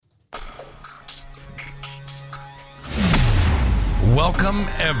Welcome,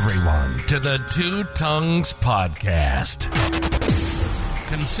 everyone, to the Two Tongues Podcast.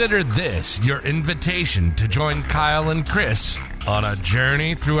 Consider this your invitation to join Kyle and Chris on a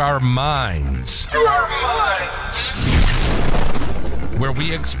journey through our minds. Where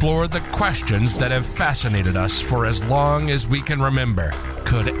we explore the questions that have fascinated us for as long as we can remember.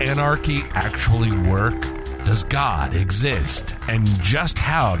 Could anarchy actually work? Does God exist? And just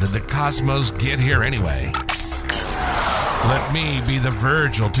how did the cosmos get here anyway? Let me be the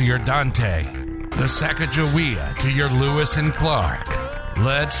Virgil to your Dante, the Sacagawea to your Lewis and Clark.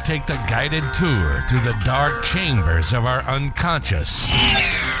 Let's take the guided tour through the dark chambers of our unconscious,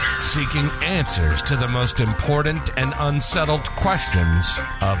 seeking answers to the most important and unsettled questions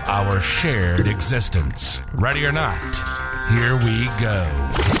of our shared existence. Ready or not, here we go.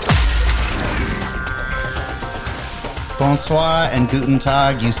 Bonsoir and guten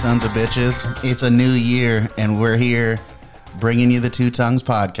tag, you sons of bitches. It's a new year, and we're here bringing you the Two Tongues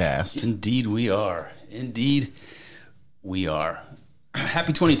Podcast. Indeed we are. Indeed we are.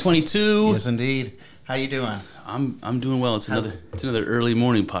 Happy 2022. Yes, indeed. How you doing? I'm doing well. It's another early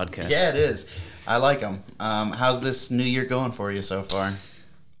morning podcast. Yeah, it is. I like them. How's this new year going for you so far?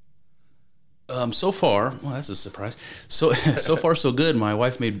 So far, well, that's a surprise. So far, so good. My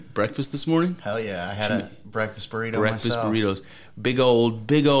wife made breakfast this morning. Hell yeah! I had a breakfast burrito Breakfast myself. burritos, big old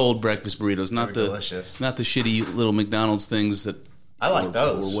breakfast burritos. Not delicious. Not the shitty little McDonald's things that I like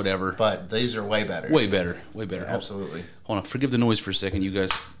those or whatever. But these are way better. Way better. Yeah, absolutely. Hold on, forgive the noise for a second, you guys.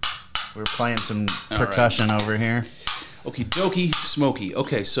 We're playing some percussion over here. Okie dokie, smoky.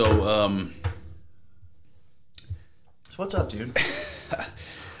 Okay, so What's up, dude?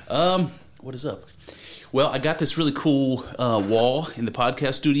 What is up? Well, I got this really cool wall in the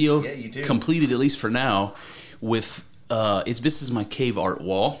podcast studio. Yeah, you do. Completed, at least for now, with this is my cave art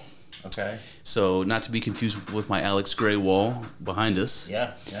wall. Okay. So not to be confused with my Alex Gray wall behind us.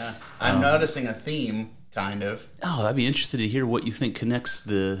 Yeah. I'm noticing a theme, kind of. Oh, I'd be interested to hear what you think connects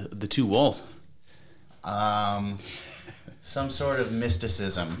the two walls. Some sort of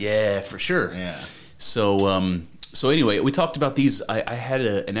mysticism. Yeah, for sure. Yeah. So anyway, we talked about these. I had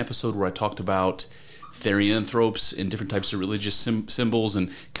an episode where I talked about therianthropes and different types of religious symbols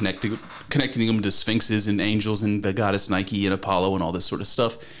and connecting them to sphinxes and angels and the goddess Nike and Apollo and all this sort of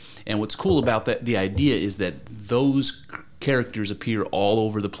stuff. And what's cool about that, the idea is that those characters appear all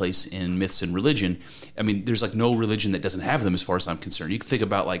over the place in myths and religion. I mean, there's like no religion that doesn't have them as far as I'm concerned. You can think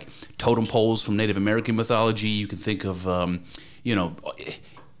about like totem poles from Native American mythology. You can think of,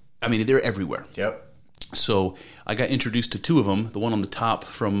 they're everywhere. Yep. So I got introduced to two of them. The one on the top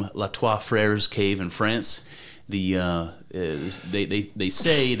from La Trois Frères cave in France. They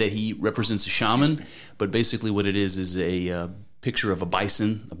say that he represents a shaman, but basically what it is a picture of a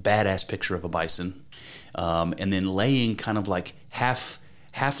bison, a badass picture of a bison, and then laying kind of like half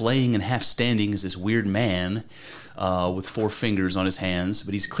laying and half standing is this weird man with four fingers on his hands,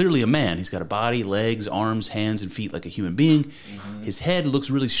 but he's clearly a man. He's got a body, legs, arms, hands, and feet like a human being. Mm-hmm. His head looks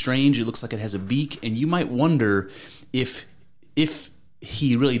really strange. It looks like it has a beak, and you might wonder if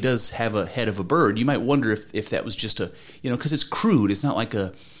he really does have a head of a bird. You might wonder if that was just because it's crude. It's not like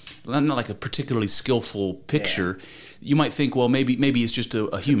a particularly skillful picture. Yeah. You might think, well, maybe it's just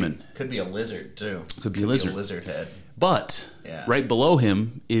a human. Could be a lizard too. Could be a lizard. A lizard head. But right below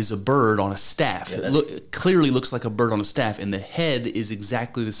him is a bird on a staff. Yeah, it clearly looks like a bird on a staff, and the head is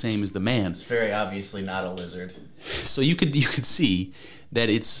exactly the same as the man. It's very obviously not a lizard. So you could see that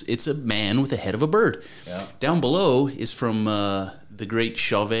it's a man with the head of a bird. Yeah. Down below is from the great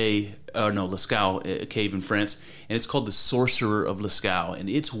Lascaux cave in France, and it's called the Sorcerer of Lascaux, and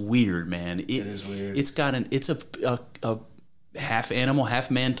it's weird, man. It is weird. It's a half animal, half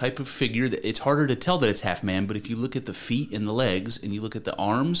man type of figure. It's harder to tell that it's half man, but if you look at the feet and the legs, and you look at the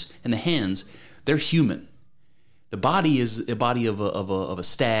arms and the hands, they're human. The body is a body of a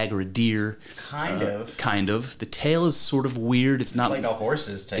stag or a deer. Kind of. The tail is sort of weird. It's not like a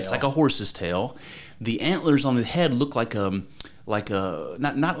horse's tail. It's like a horse's tail. The antlers on the head look like not like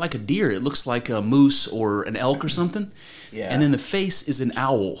a deer. It looks like a moose or an elk or something. Yeah. And then the face is an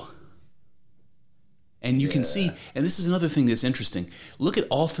owl. And you can see, and this is another thing that's interesting. Look at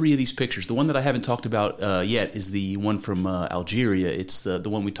all three of these pictures. The one that I haven't talked about yet is the one from Algeria. It's the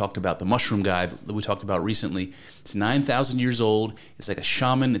one we talked about, the mushroom guy that we talked about recently. It's 9,000 years old. It's like a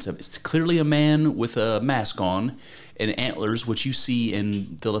shaman. It's clearly a man with a mask on and antlers, which you see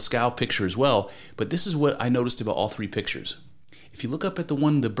in the Lascaux picture as well. But this is what I noticed about all three pictures. If you look up at the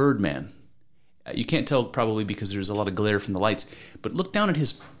one, the Birdman, you can't tell probably because there's a lot of glare from the lights, but look down at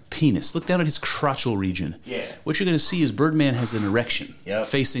his penis. Look down at his crotchal region. Yeah. What you're going to see is Birdman has an erection. Yep.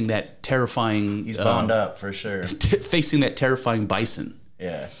 Facing that terrifying... He's boned up for sure. Facing that terrifying bison.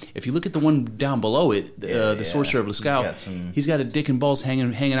 Yeah. If you look at the one down below it, the Sorcerer of Lascaux, he's got a dick and balls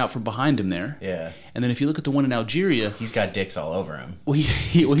hanging out from behind him there. Yeah. And then if you look at the one in Algeria... He's got dicks all over him. Well,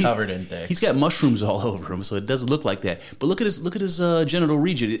 he's covered in dicks. He's got mushrooms all over him, so it doesn't look like that. But look at his genital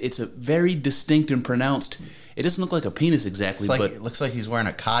region. It's a very distinct and pronounced... It doesn't look like a penis exactly, but... It looks like he's wearing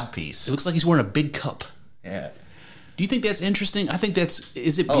a cod piece. It looks like he's wearing a big cup. Yeah. Do you think that's interesting? I think that's...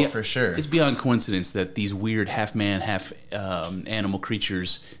 for sure. It's beyond coincidence that these weird half-man, half-animal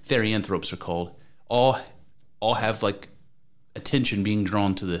creatures, therianthropes are called, all have, like, attention being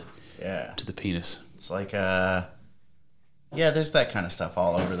drawn to the penis. It's like, there's that kind of stuff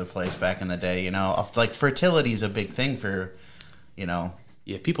all over the place back in the day, you know? Like, fertility is a big thing for, you know...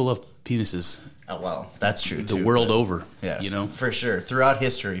 Yeah, people love penises. Oh, well, that's true, the world over, yeah, you know? For sure. Throughout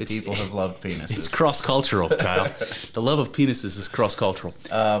history, people have loved penises. It's cross-cultural, Kyle. The love of penises is cross-cultural.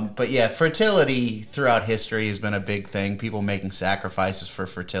 But yeah, fertility throughout history has been a big thing. People making sacrifices for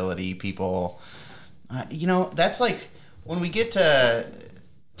fertility. People, you know, that's like, when we get to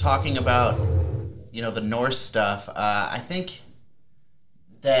talking about, you know, the Norse stuff, I think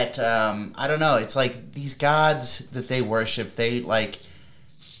that, I don't know, it's like these gods that they worship, they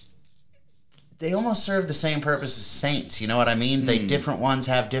almost serve the same purpose as saints. You know what I mean? Different ones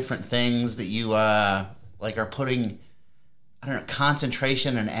have different things that you like are putting, I don't know,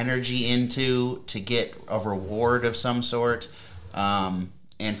 concentration and energy into to get a reward of some sort.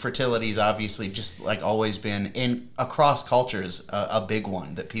 And fertility's obviously just like always been across cultures a big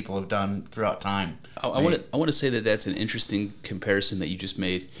one that people have done throughout time. I want to say that that's an interesting comparison that you just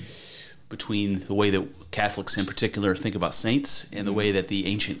made between the way that Catholics in particular think about saints and the way that the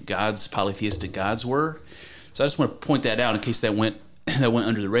ancient gods, polytheistic gods, were. So I just want to point that out in case that went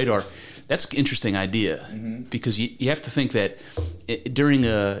under the radar. That's an interesting idea because you have to think that during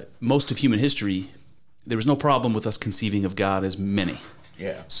most of human history, there was no problem with us conceiving of God as many.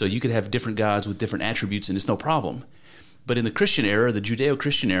 Yeah. So you could have different gods with different attributes, and it's no problem. But in the Christian era, the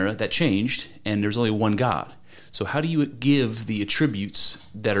Judeo-Christian era, that changed, and there's only one God. So how do you give the attributes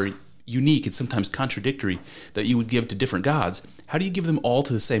that are unique and sometimes contradictory that you would give to different gods? How do you give them all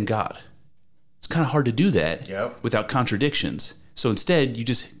to the same God? It's kind of hard to do that without contradictions. So instead, you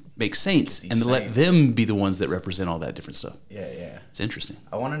just make saints and let them be the ones that represent all that different stuff. Yeah, yeah. It's interesting.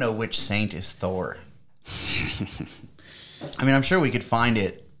 I want to know which saint is Thor. I mean, I'm sure we could find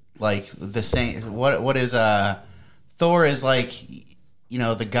it. Like the saint, what is Thor is like, you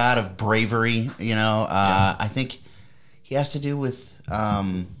know, the god of bravery. You know, I think he has to do with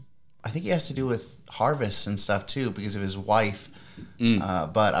harvests and stuff too because of his wife.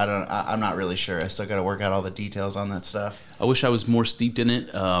 But I'm not really sure. I still got to work out all the details on that stuff. I wish I was more steeped in it.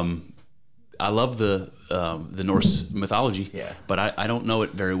 I love the Norse mythology, but I don't know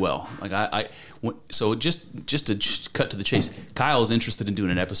it very well. So just to cut to the chase, Kyle is interested in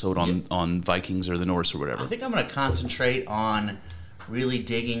doing an episode on Vikings or the Norse or whatever. I think I'm going to concentrate on really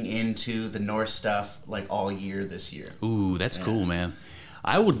digging into the Norse stuff like all year this year. Ooh, that's cool, man.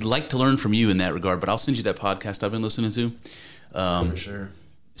 I would like to learn from you in that regard, but I'll send you that podcast I've been listening to. For sure.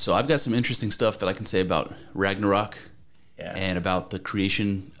 So I've got some interesting stuff that I can say about Ragnarok. Yeah. And about the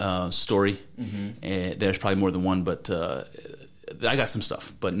creation story. There's probably more than one, but I got some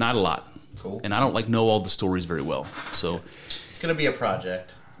stuff, but not a lot. Cool. And I don't know all the stories very well. So it's going to be a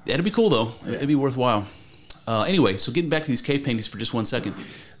project. It'd be cool, though. Yeah. It'd be worthwhile. Anyway, so getting back to these cave paintings for just 1 second.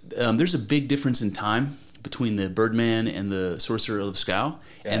 There's a big difference in time between the Birdman and the Sorcerer of Lascaux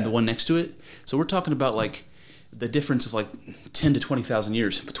and the one next to it. So we're talking about like the difference of like 10 to 20,000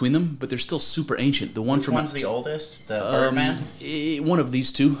 years between them, but they're still super ancient. The one which one's the oldest? The Birdman? One of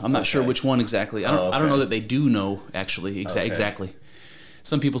these two. I'm not sure which one exactly. I don't know that they do know actually exactly.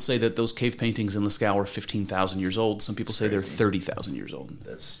 Some people say that those cave paintings in Lascaux are 15,000 years old. Some people say they're 30,000 years old.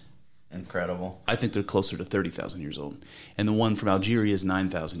 That's incredible. I think they're closer to 30,000 years old. And the one from Algeria is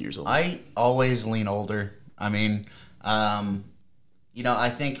 9,000 years old. I always lean older. I mean, you know, I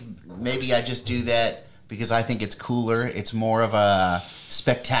think maybe I just do that because I think it's cooler. It's more of a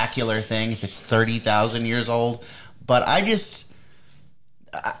spectacular thing if it's 30,000 years old. But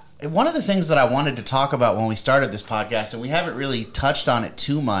one of the things that I wanted to talk about when we started this podcast, and we haven't really touched on it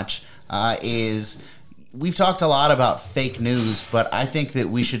too much, is we've talked a lot about fake news, but I think that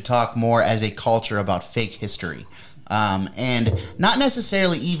we should talk more as a culture about fake history. And not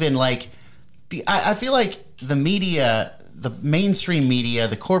necessarily even like, I feel like the media, the mainstream media,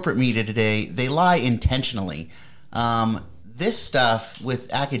 the corporate media today, they lie intentionally. This stuff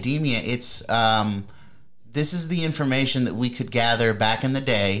with academia, it's this is the information that we could gather back in the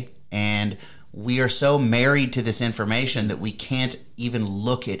day, and we are so married to this information that we can't even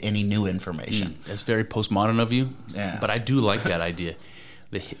look at any new information. That's very postmodern of you. Yeah. But I do like that idea.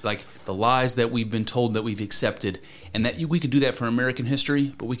 The lies that we've been told that we've accepted, and that we could do that for American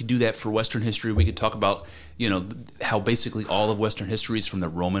history, but we could do that for Western history. We could talk about, how basically all of Western history is from the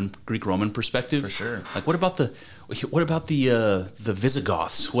Greek-Roman perspective. For sure. Like, what about the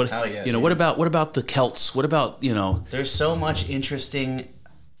Visigoths? Hell yeah, what about the Celts? What about There's so much interesting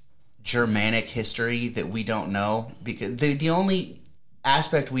Germanic history that we don't know, because the only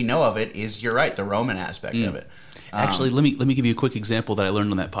aspect we know of it is, you're right, the Roman aspect of it. Actually, let me give you a quick example that I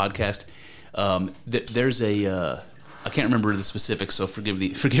learned on that podcast. There's I can't remember the specifics, so forgive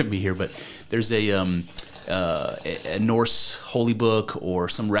me here, but there's a Norse holy book or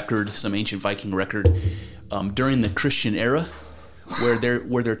some ancient Viking record during the Christian era,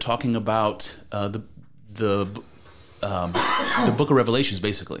 where they're talking about the Book of Revelations,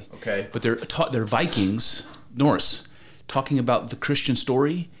 basically. Okay. But they're Vikings, Norse, talking about the Christian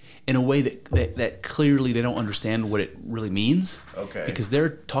story in a way that clearly they don't understand what it really means. Okay. Because they're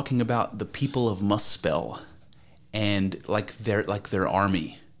talking about the people of Muspel and like their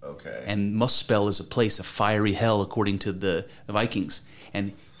army. Okay. And Muspel is a place, a fiery hell, according to the Vikings.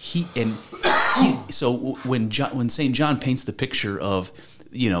 And so when St. John paints the picture of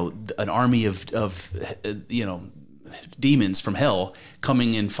an army of demons from hell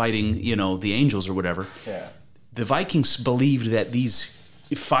coming and fighting the angels or whatever, yeah, the Vikings believed that these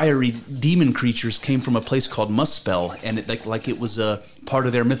fiery demon creatures came from a place called Muspel, and it was a part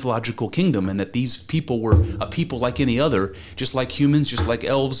of their mythological kingdom, and that these people were a people like any other, just like humans, just like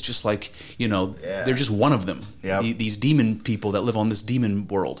elves, just like they're just one of them. Yep. These demon people that live on this demon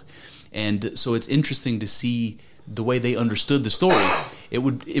world. And so it's interesting to see the way they understood the story.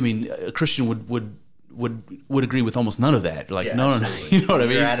 A Christian would agree with almost none of that. Like, yeah, no, you know what I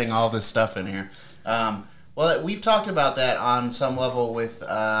mean? You're adding all this stuff in here. Well, we've talked about that on some level with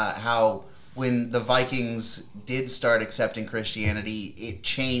how when the Vikings did start accepting Christianity,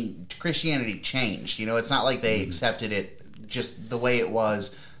 Christianity changed. It's not like they accepted it just the way it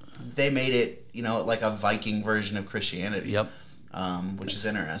was. They made it, like a Viking version of Christianity. Yep. Which is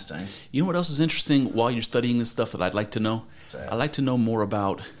interesting. You know what else is interesting while you're studying this stuff that I'd like to know? I'd like to know more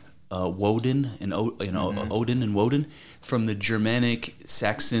about Woden and Odin and Woden from the Germanic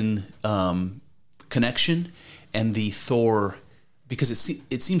Saxon connection and the Thor, because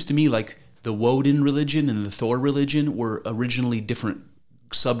it seems to me like the Woden religion and the Thor religion were originally different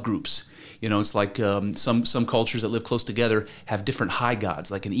subgroups. It's like some cultures that live close together have different high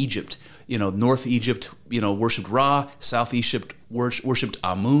gods. Like in Egypt, North Egypt, worshipped Ra, South Egypt worshipped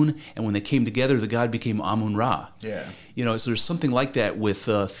Amun, and when they came together, the god became Amun-Ra. Yeah. So there's something like that with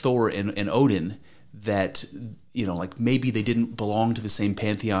Thor and Odin that, like maybe they didn't belong to the same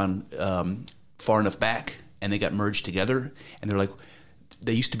pantheon far enough back, and they got merged together, and they're like,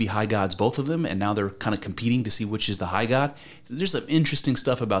 they used to be high gods, both of them, and now they're kind of competing to see which is the high god. There's some interesting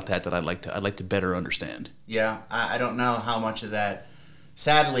stuff about that I'd like to better understand. Yeah, I don't know how much of that.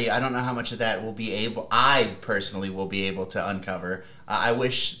 Sadly, I don't know how much of that I personally will be able to uncover. I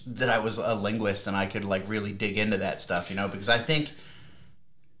wish that I was a linguist and I could really dig into that stuff, because I think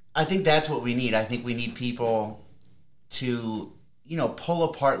that's what we need. I think we need people to pull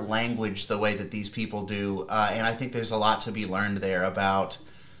apart language the way that these people do. And I think there's a lot to be learned there about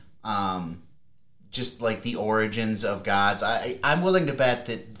just like the origins of gods. I'm willing to bet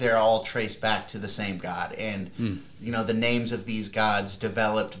that they're all traced back to the same god. And, the names of these gods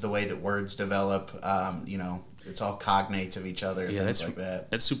developed the way that words develop. It's all cognates of each other. Yeah, things like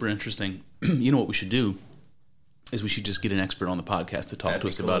that. That's super interesting. What we should do is we should just get an expert on the podcast to talk to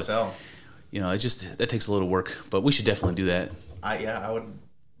us about it. That takes a little work, but we should definitely do that. I would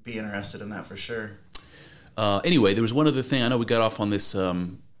be interested in that for sure. Anyway, there was one other thing. I know we got off on this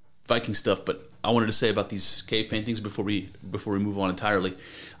Viking stuff, but I wanted to say about these cave paintings before we move on entirely.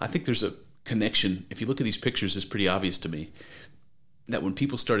 I think there's a connection. If you look at these pictures, it's pretty obvious to me that when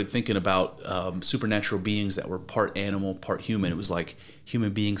people started thinking about supernatural beings that were part animal, part human, it was like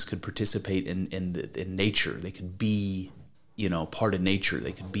human beings could participate in nature. They could be part of nature.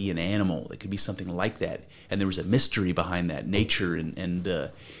 They could be an animal. They could be something like that. And there was a mystery behind that, nature and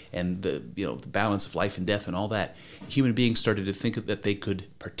the the balance of life and death and all that. Human beings started to think that they could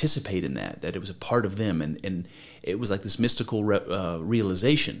participate in that it was a part of them, and it was like this mystical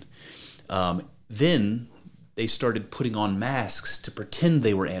realization. Then they started putting on masks to pretend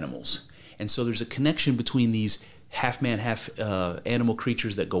they were animals. And so there's a connection between these half man, half animal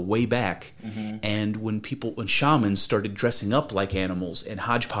creatures that go way back. And when shamans started dressing up like animals and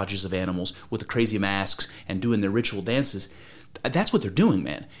hodgepodges of animals with the crazy masks and doing their ritual dances, that's what they're doing,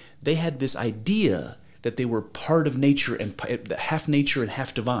 man. They had this idea that they were part of nature and half nature and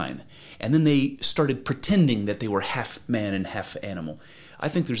half divine. And then they started pretending that they were half man and half animal. I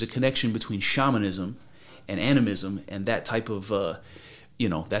think there's a connection between shamanism and animism and that type of,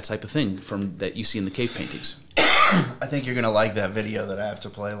 that type of thing that you see in the cave paintings. I think you're going to like that video that I have to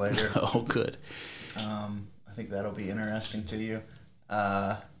play later. Oh, good. I think that'll be interesting to you.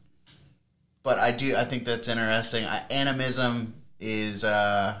 But I think that's interesting. Animism is...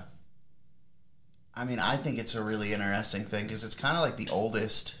 I think it's a really interesting thing because it's kind of like the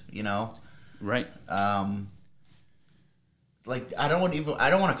oldest, Right. I don't want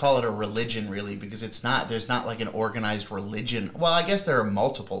to call it a religion really because it's not. There's not like an organized religion. Well, I guess there are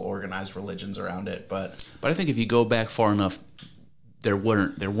multiple organized religions around it, but I think if you go back far enough, there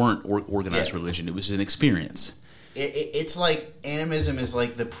weren't organized religion. It was an experience. It's like animism is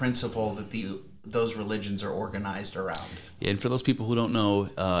like the principle that those religions are organized around. Yeah, and for those people who don't know,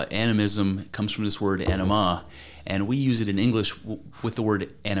 animism comes from this word anima, and we use it in English with the word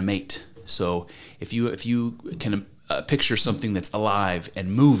animate. So if you can picture something that's alive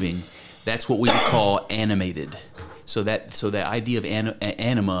and moving, that's what we would call animated. So the idea of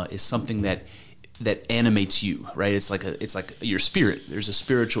anima is something that animates you, right? It's like your spirit. There's a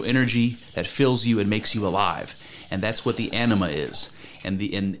spiritual energy that fills you and makes you alive, and that's what the anima is.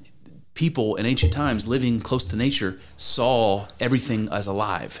 And people in ancient times living close to nature saw everything as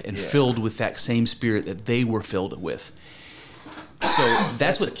alive and filled with that same spirit that they were filled with. So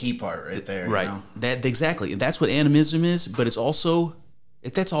that's what the key part right there. Right. That exactly. That's what animism is, but that's also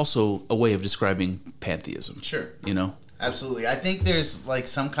a way of describing pantheism. Sure. Absolutely. I think there's like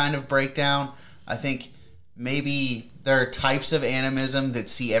some kind of breakdown. I think maybe there are types of animism that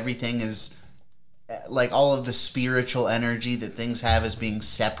see everything as like all of the spiritual energy that things have as being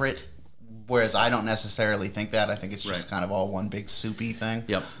separate. Whereas I don't necessarily think that. I think it's just kind of all one big soupy thing.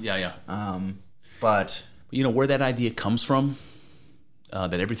 Yep. Yeah. But where that idea comes from,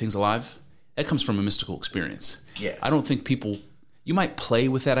 that everything's alive, that comes from a mystical experience. Yeah. I don't think you might play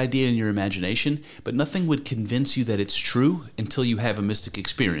with that idea in your imagination, but nothing would convince you that it's true until you have a mystic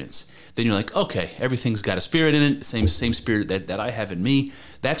experience. Then you're like, okay, everything's got a spirit in it, same spirit that I have in me.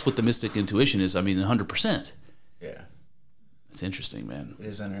 That's what the mystic intuition is. 100%. Yeah. It's interesting, man. It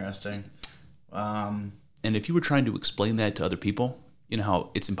is interesting. And if you were trying to explain that to other people, you know how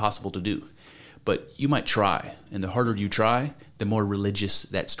it's impossible to do. But you might try, and the harder you try, the more religious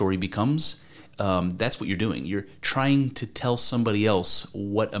that story becomes. That's what you're doing. You're trying to tell somebody else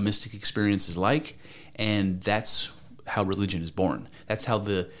what a mystic experience is like, and that's how religion is born. That's how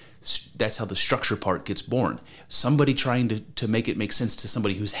the structure part gets born. Somebody trying to make it make sense to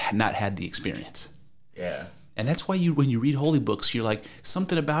somebody who's not had the experience. Yeah. And that's why when you read holy books, you're like,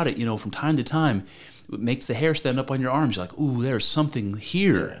 something about it, from time to time, it makes the hair stand up on your arms. You're like, ooh, there's something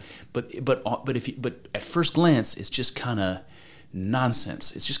here. Yeah. But at first glance, it's just kind of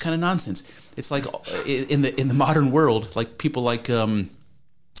nonsense. It's just kind of nonsense. It's like in the modern world, like people like you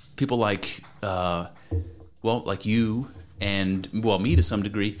and me to some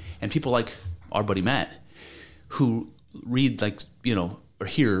degree, and people like our buddy Matt, who read or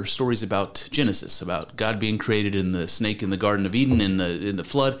hear stories about Genesis, about God being created and the snake in the Garden of Eden in the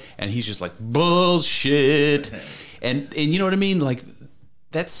flood, and he's just like, bullshit. And you know what I mean? Like,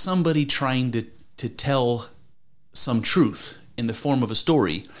 that's somebody trying to tell some truth in the form of a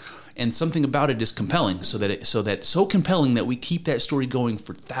story, and something about it is compelling, so compelling that we keep that story going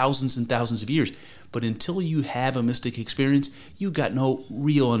for thousands and thousands of years. But until you have a mystic experience, you got no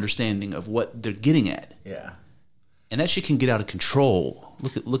real understanding of what they're getting at. Yeah. And that shit can get out of control.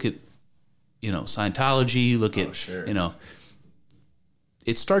 Look at Scientology.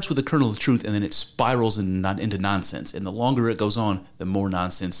 It starts with a kernel of truth, and then it spirals into nonsense. And the longer it goes on, the more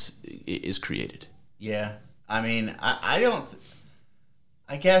nonsense is created. Yeah. I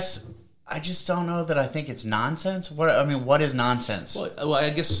guess I just don't know that I think it's nonsense. What is nonsense? Well, I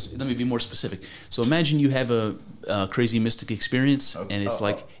guess let me be more specific. So imagine you have a crazy mystic experience, and it's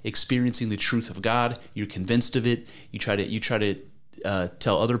like experiencing the truth of God. You're convinced of it. You try to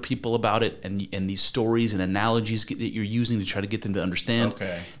tell other people about it, and these stories and analogies that you're using to try to get them to understand.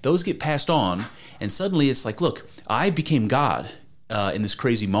 Okay. Those get passed on, and suddenly it's like, look, I became God in this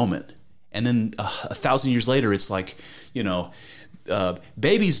crazy moment, and then 1,000 years later, it's like, when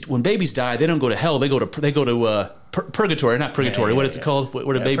babies die, they don't go to hell. They go to Purgatory, not purgatory. What is it called?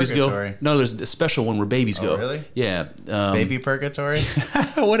 Where the babies purgatory. go? No, there's a special one where babies go. Really? Yeah. Baby purgatory?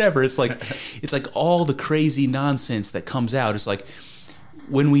 Whatever. It's like all the crazy nonsense that comes out. It's like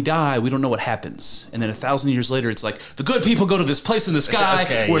when we die, we don't know what happens. And then 1,000 years later, it's like the good people go to this place in the sky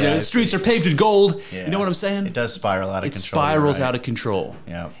where the streets are paved in gold. Yeah. You know what I'm saying? It does spiral out of control. It spirals out of control.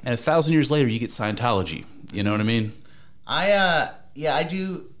 Yeah. And 1,000 years later, you get Scientology. You know what I mean? I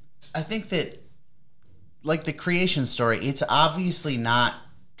do. I think that, like the creation story, it's obviously not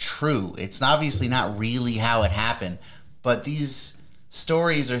true. It's obviously not really how it happened. But these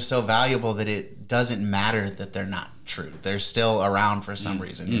stories are so valuable that it doesn't matter that they're not true. They're still around for some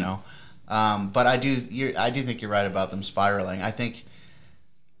reason, you know. But I do think you're right about them spiraling. I think,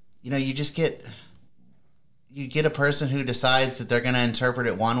 you just get a person who decides that they're going to interpret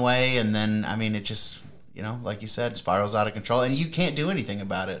it one way, and then it just, like you said, spirals out of control, and you can't do anything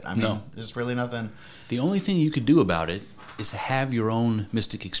about it. No. There's really nothing. The only thing you could do about it is to have your own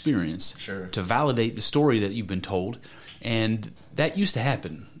mystic experience, to validate the story that you've been told, and that used to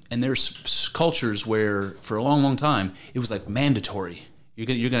happen. And there's cultures where, for a long, long time, it was like mandatory.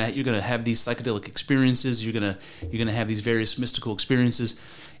 You're gonna have these psychedelic experiences. You're gonna have these various mystical experiences.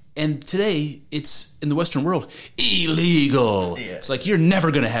 And today, it's in the Western world illegal. Yeah. It's like you're never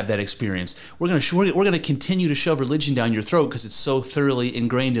gonna have that experience. We're gonna continue to shove religion down your throat because it's so thoroughly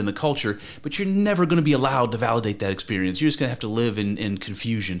ingrained in the culture. But you're never gonna be allowed to validate that experience. You're just gonna have to live in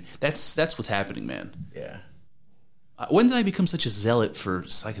confusion. That's what's happening, man. Yeah. When did I become such a zealot for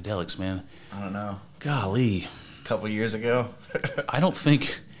psychedelics, man? I don't know. Golly. A couple years ago. I don't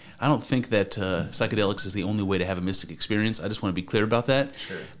think that psychedelics is the only way to have a mystic experience. I just want to be clear about that.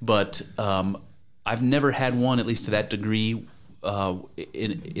 Sure. But I've never had one, at least to that degree,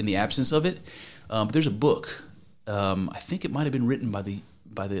 in the absence of it. But there's a book. I think it might have been written by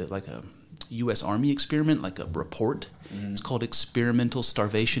the like a U.S. Army experiment, like a report. Mm-hmm. It's called Experimental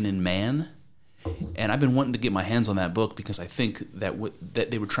Starvation in Man. And I've been wanting to get my hands on that book because I think that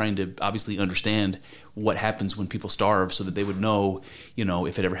that they were trying to obviously understand what happens when people starve, so that they would know,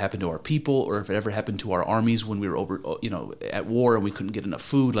 if it ever happened to our people or if it ever happened to our armies when we were over, at war and we couldn't get enough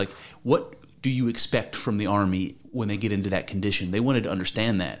food. Like, what do you expect from the army when they get into that condition? They wanted to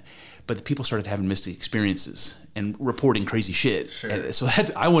understand that, but the people started having mystic experiences and reporting crazy shit. Sure. And so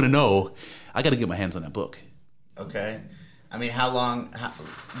I want to know. I got to get my hands on that book. Okay, how long?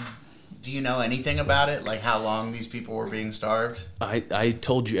 Do you know anything about it? Like how long these people were being starved? I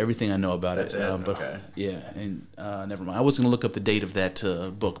told you everything I know about it. But okay. Yeah, and never mind. I was going to look up the date of that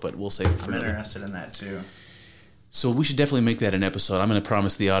book, but we'll save it for I'm interested in that too. So we should definitely make that an episode. I'm going to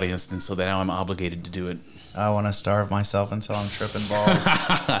promise the audience then, so that now I'm obligated to do it. I want to starve myself until I'm tripping balls.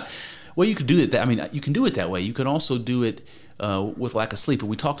 Well, you could do it. You can do it that way. You can also do it with lack of sleep. And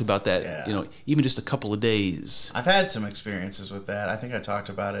we talked about that. Yeah. Even just a couple of days. I've had some experiences with that. I think I talked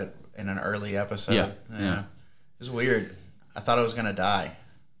about it in an early episode. Yeah. It was weird. I thought I was gonna die.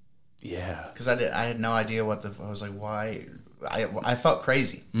 Yeah. Because I had no idea I was like, why? I felt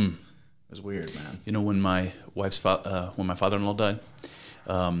crazy. It was weird, man. When my when my father-in-law died,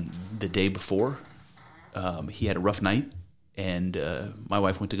 the day before, he had a rough night, and my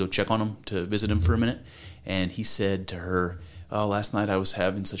wife went to go check on him to visit him for a minute, and he said to her, "Oh, last night I was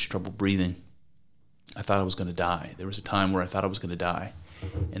having such trouble breathing. I thought I was going to die. There was a time where I thought I was going to die."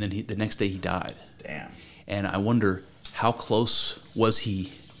 And then the next day he died. Damn. And I wonder, how close was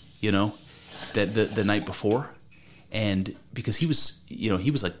he, that the night before? And because he was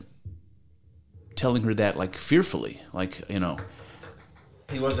like telling her that like fearfully, like,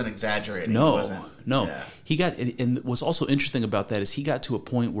 He wasn't exaggerating. No. Yeah. He got, and what's also interesting about that is he got to a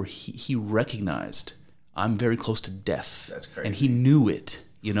point where he recognized, I'm very close to death. That's crazy. And he knew it,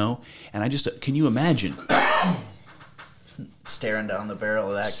 and can you imagine? Staring down the barrel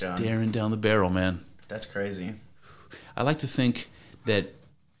of that gun. Staring down the barrel, man. That's crazy. I like to think that,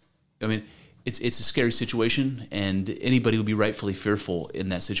 it's a scary situation, and anybody would be rightfully fearful in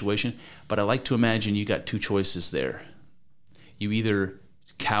that situation. But I like to imagine you got two choices there. You either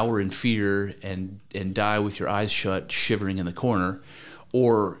cower in fear and die with your eyes shut, shivering in the corner,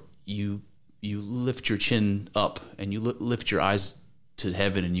 or you lift your chin up and you lift your eyes to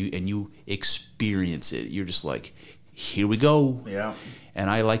heaven and you experience it. You're just like, here we go. Yeah. And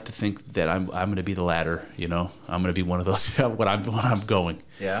I like to think that I'm going to be the latter. I'm going to be one of those when I'm going.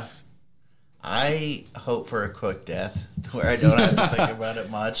 Yeah. I hope for a quick death where I don't have to think about it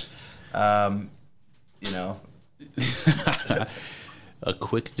much. A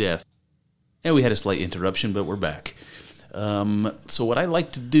quick death. And we had a slight interruption, but we're back. So what I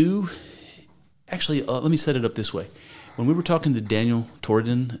like to do, actually, let me set it up this way. When we were talking to Daniel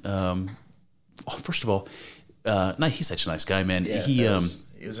Torden, first of all, he's such a nice guy, man. Yeah,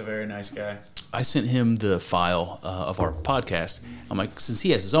 he was a very nice guy. I sent him the file of our podcast. I'm like, since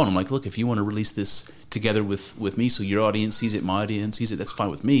he has his own, I'm like, look, if you want to release this together with me, so your audience sees it, my audience sees it, that's fine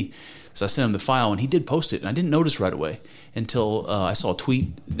with me. So I sent him the file, and he did post it, and I didn't notice right away until I saw a tweet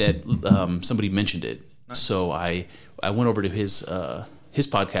that somebody mentioned it. Nice. So I went over to his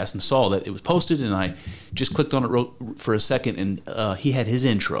podcast and saw that it was posted, and I just clicked on it for a second, and he had his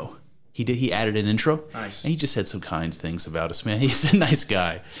intro. He added an intro. Nice. And he just said some kind things about us, man. He's a nice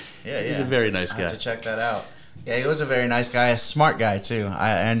guy. Yeah. He's a very nice guy. I have to check that out. Yeah, he was a very nice guy, a smart guy too.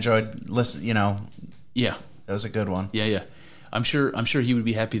 I enjoyed listening. Yeah, that was a good one. Yeah. I'm sure he would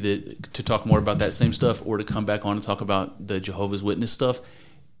be happy to talk more about that same stuff, or to come back on and talk about the Jehovah's Witness stuff.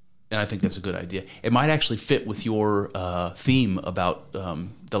 And I think that's a good idea. It might actually fit with your theme about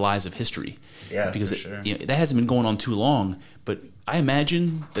the lies of history. Yeah, because for sure. That hasn't been going on too long. But I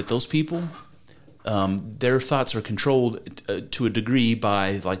imagine that those people, their thoughts are controlled to a degree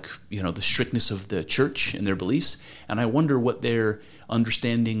by the strictness of the church and their beliefs. And I wonder what their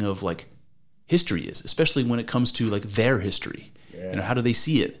understanding of history is, especially when it comes to their history. Yeah. How do they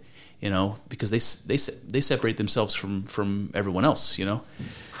see it? Because they separate themselves from everyone else.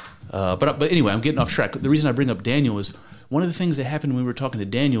 But anyway, I'm getting off track. The reason I bring up Daniel is one of the things that happened when we were talking to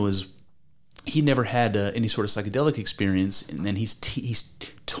Daniel is he never had any sort of psychedelic experience, and then he's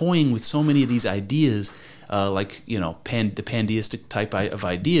toying with so many of these ideas, the pantheistic type of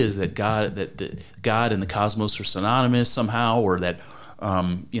ideas that God and the cosmos are synonymous somehow, or that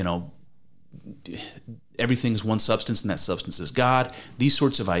everything's one substance and that substance is God. These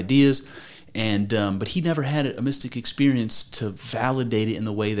sorts of ideas. And but he never had a mystic experience to validate it in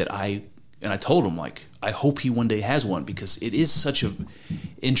the way that I told him, I hope he one day has one, because it is such a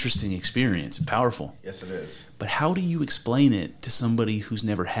interesting experience, powerful. Yes, it is. But how do you explain it to somebody who's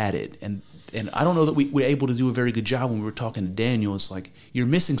never had it? And I don't know that we were able to do a very good job when we were talking to Daniel. It's like, you're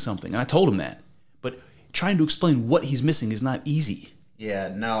missing something. And I told him that. But trying to explain what he's missing is not easy.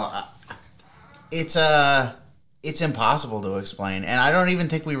 Yeah, no, it's impossible to explain, and I don't even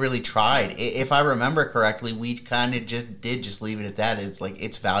think we really tried. If I remember correctly, we kind of just leave it at that.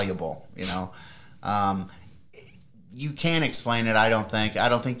 It's valuable, You can't explain it. I don't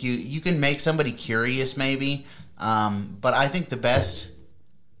think you can make somebody curious, maybe. But I think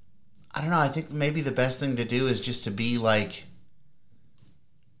I think maybe the best thing to do is just to be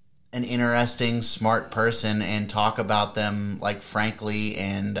an interesting, smart person and talk about them frankly,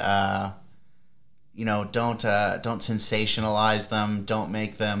 and don't sensationalize them. Don't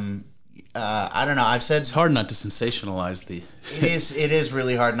make them. I don't know. I've said it's hard not to sensationalize the. It is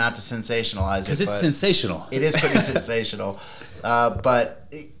really hard not to sensationalize it because it's sensational. It is pretty sensational,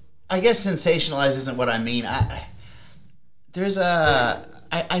 but I guess sensationalize isn't what I mean. I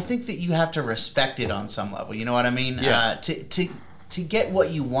think that you have to respect it on some level. You know what I mean? Yeah. To get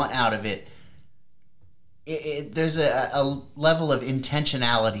what you want out of it. There's a level of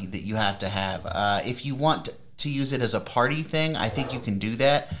intentionality that you have to have. If you want to use it as a party thing, I think you can do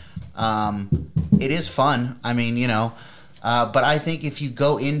that. It is fun. I mean, but I think if you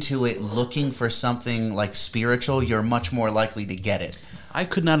go into it looking for something spiritual, you're much more likely to get it. I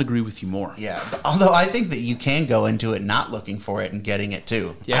could not agree with you more. Yeah, although I think that you can go into it not looking for it and getting it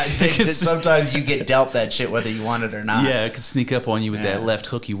too. Yeah, I think that sometimes you get dealt that shit whether you want it or not. Yeah, it could sneak up on you with that left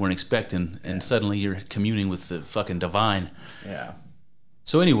hook you weren't expecting, and suddenly you're communing with the fucking divine. Yeah.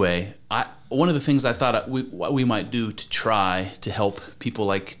 So anyway, one of the things I thought what we might do to try to help people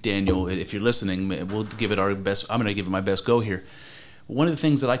like Daniel, if you're listening, we'll give it our best. I'm going to give it my best go here. One of the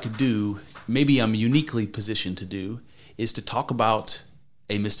things that I could do, maybe I'm uniquely positioned to do, is to talk about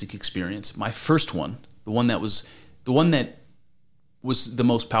a mystic experience. My first one, the one that was the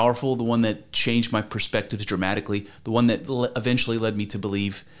most powerful, the one that changed my perspectives dramatically, the one that eventually led me to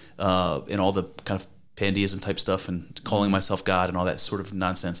believe in all the kind of pantheism type stuff and calling myself God and all that sort of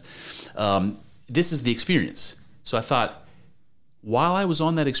nonsense. This is the experience. So I thought, while I was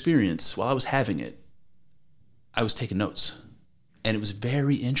on that experience, while I was having it, I was taking notes. And it was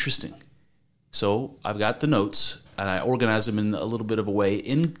very interesting. So I've got the notes, and I organize them in a little bit of a way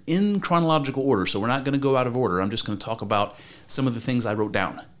in chronological order. So we're not going to go out of order. I'm just going to talk about some of the things I wrote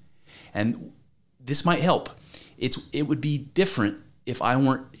down. And this might help. It would be different if I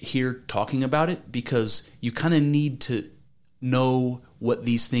weren't here talking about it, because you kind of need to know what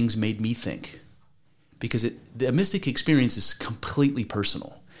these things made me think. Because the mystic experience is completely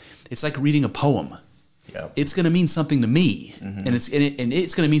personal. It's like reading a poem. Yep. It's going to mean something to me, and it's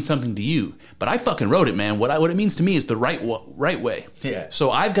going to mean something to you. But I fucking wrote it, man. What it means to me is the right way. Yeah.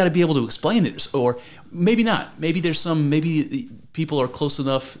 So I've got to be able to explain it, or maybe not. Maybe people are close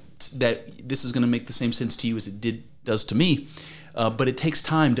enough that this is going to make the same sense to you as it does to me, but it takes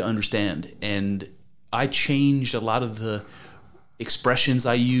time to understand. And I changed a lot of the expressions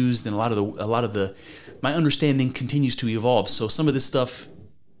I used, and a lot of the my understanding continues to evolve. So some of this stuff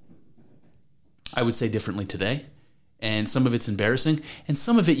I would say differently today, and some of it's embarrassing, and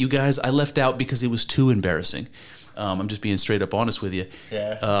some of it, you guys, I left out because it was too embarrassing. I'm just being straight up honest with you.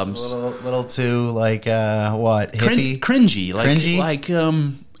 Yeah, it's a little too like what, hippie, cringy,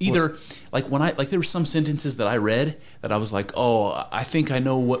 cringy, either like when there were some sentences that I read that I was like, oh, I think I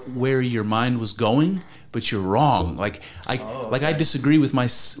know where your mind was going, but you're wrong. I disagree with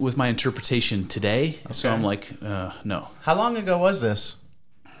my interpretation today. Okay. So I'm like, no. How long ago was this?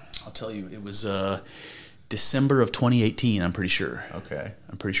 I'll tell you, it was December of 2018. I'm pretty sure. Okay,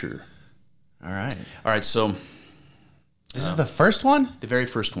 I'm pretty sure. All right. So this is the first one. The very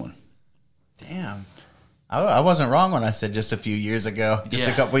first one. Damn. I wasn't wrong when I said just a few years ago,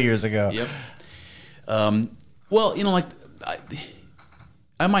 a couple years ago. Yep. Well,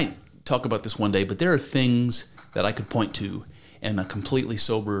 I might talk about this one day, but there are things that I could point to in a completely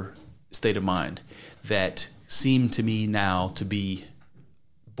sober state of mind that seem to me now to be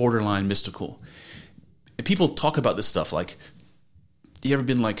borderline mystical. And people talk about this stuff like, you ever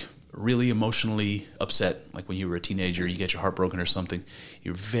been like really emotionally upset, like when you were a teenager, you get your heart broken or something,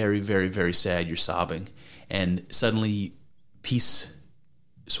 you're very, very, very sad, you're sobbing, and suddenly peace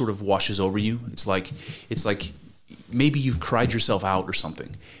sort of washes over you. It's like maybe you've cried yourself out or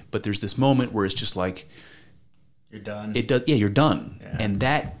something, but there's this moment where it's just like you're done. You're done. Yeah. And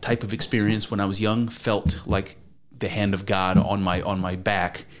that type of experience when I was young felt like the hand of God on my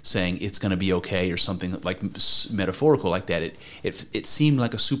back saying it's going to be okay, or something like metaphorical like that. It seemed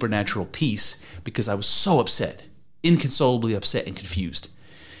like a supernatural peace because I was so upset, inconsolably upset and confused.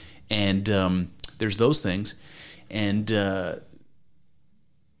 And there's those things, and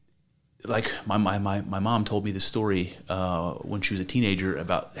like my mom told me this story when she was a teenager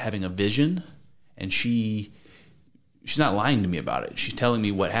about having a vision, and she's not lying to me about it. She's telling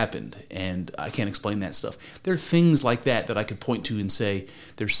me what happened, and I can't explain that stuff. There are things like that I could point to and say,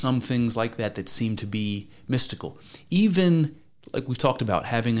 there's some things like that seem to be mystical. Even, like we've talked about,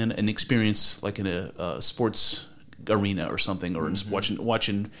 having an experience like in a sports arena or something, or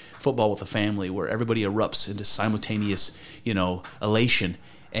watching football with a family where everybody erupts into simultaneous, elation,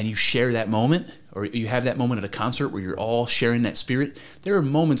 and you share that moment, or you have that moment at a concert where you're all sharing that spirit. There are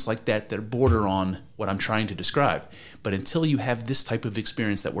moments like that are border on what I'm trying to describe. But until you have this type of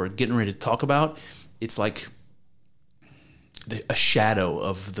experience that we're getting ready to talk about, it's like a shadow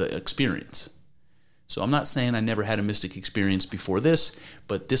of the experience. So I'm not saying I never had a mystic experience before this,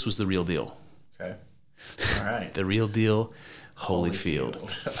 but this was the real deal. Okay. All right. The real deal, Holyfield.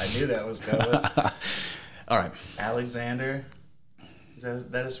 I knew that was coming. All right. Alexander. Is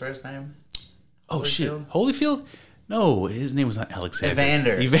that his first name? Oh, Holyfield? shit. Holyfield? No, his name was not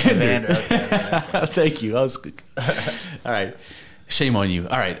Alexander. Evander. Okay. Thank you. I was good. All right. Shame on you.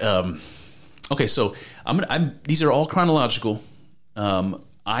 All right. Okay, so these are all chronological.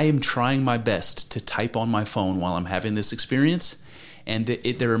 I am trying my best to type on my phone while I'm having this experience, and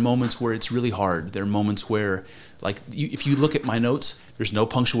there are moments where it's really hard. There are moments where, like, if you look at my notes, there's no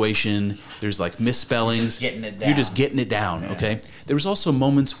punctuation. There's like misspellings. You're just getting it down. Yeah. Okay. There was also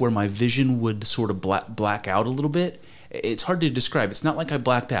moments where my vision would sort of black out a little bit. It's hard to describe. It's not like I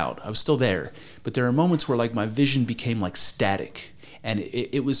blacked out. I was still there, but there are moments where like my vision became like static, and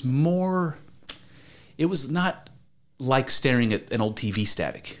it was more. It was not like staring at an old TV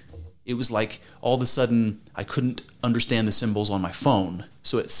static. It was like all of a sudden I couldn't understand the symbols on my phone,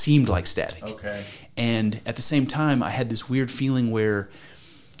 so it seemed like static. Okay. And at the same time, I had this weird feeling where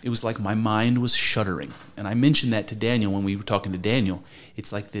it was like my mind was shuddering. And I mentioned that to Daniel when we were talking to Daniel.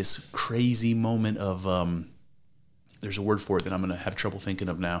 It's like this crazy moment of, there's a word for it that I'm going to have trouble thinking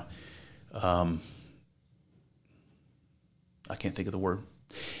of now. I can't think of the word.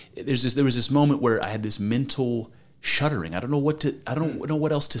 There was this moment where I had this mental shuddering. I don't know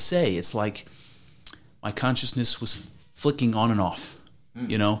what else to say. It's like my consciousness was flicking on and off.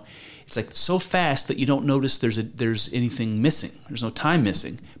 It's like so fast that you don't notice there's anything missing. There's no time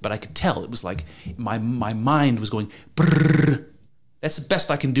missing, but I could tell. It was like my mind was going brrr. That's the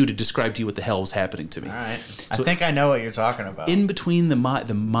best I can do to describe to you what the hell was happening to me. All right. So I think I know what you're talking about. In between the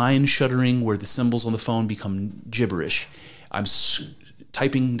mind shuddering where the symbols on the phone become gibberish, I'm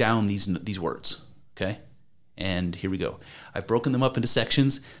typing down these words, okay? And here we go. I've broken them up into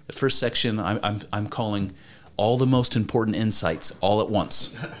sections. The first section I'm calling all the most important insights all at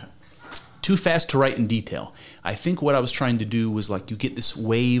once. Too fast to write in detail. I think what I was trying to do was like you get this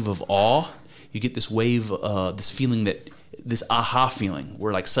wave of awe. You get this wave, this feeling that this aha feeling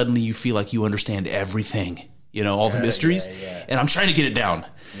where like suddenly you feel like you understand everything, all the mysteries, and I'm trying to get it down.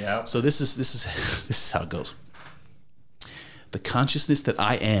 Yeah. So this is how it goes. The consciousness that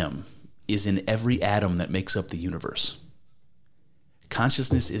I am is in every atom that makes up the universe.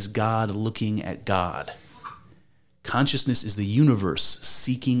 Consciousness is God looking at God. Consciousness is the universe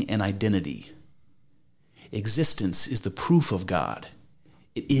seeking an identity. Existence is the proof of God.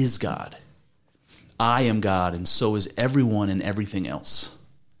 It is God. I am God, and so is everyone and everything else.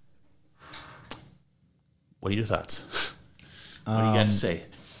 What are your thoughts? What do you got to say?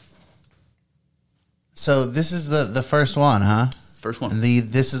 So this is the first one, huh? First one.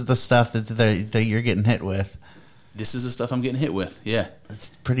 This is the stuff that you're getting hit with. This is the stuff I'm getting hit with. Yeah. It's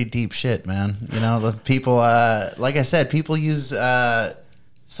pretty deep shit, man. The people, like I said, people use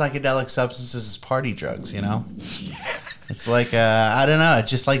psychedelic substances as party drugs, It's like, I don't know. It's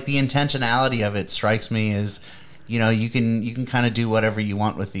just like the intentionality of it strikes me as, you can kind of do whatever you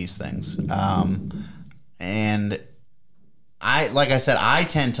want with these things. And like I said, I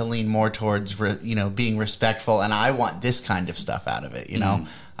tend to lean more towards, being respectful, and I want this kind of stuff out of it,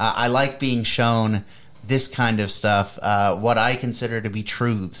 I like being shown this kind of stuff, what I consider to be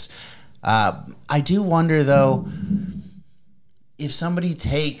truths. I do wonder, though, if somebody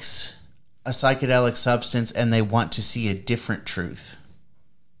takes a psychedelic substance and they want to see a different truth,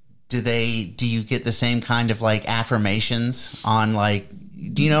 do you get the same kind of like affirmations on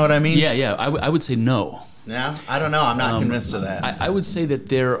do you know what I mean? Yeah. I would say no. No, I don't know. I'm not convinced of that. I would say that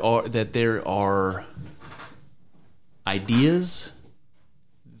there are ideas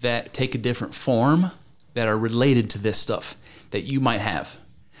that take a different form that are related to this stuff that you might have.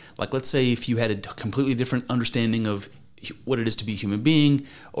 Like, let's say if you had a completely different understanding of what it is to be a human being,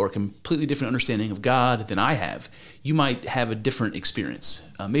 or a completely different understanding of God than I have, you might have a different experience.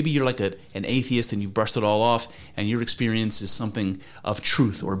 Maybe you're like an atheist and you've brushed it all off, and your experience is something of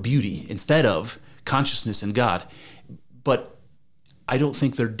truth or beauty instead of consciousness and God. But I don't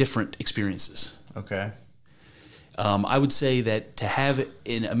think they're different experiences. Okay. I would say that to have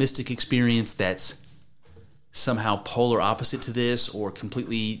a mystic experience that's somehow polar opposite to this or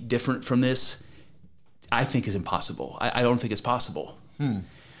completely different from this, I think is impossible. I don't think it's possible.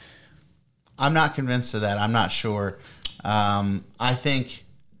 I'm not convinced of that. I'm not sure. I think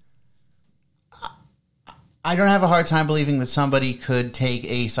I don't have a hard time believing that somebody could take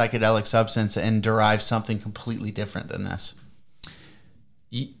a psychedelic substance and derive something completely different than this.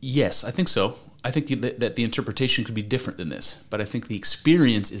 Yes, I think so. I think that the interpretation could be different than this, but I think the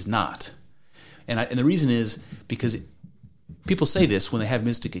experience is not. And the reason is because people say this when they have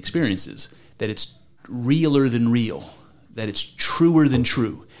mystic experiences, that it's realer than real, that it's truer than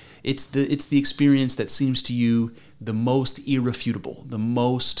true. It's the experience that seems to you the most irrefutable, the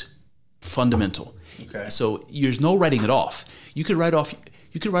most fundamental. Okay. So there's no writing it off. You could write off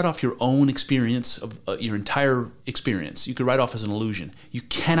your own experience of your entire experience. You could write off as an illusion. You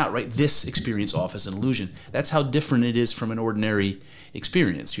cannot write this experience off as an illusion. That's how different it is from an ordinary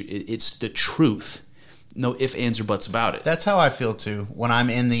experience. It's the truth. No ifs, ands, or buts about it. That's how I feel too. When I'm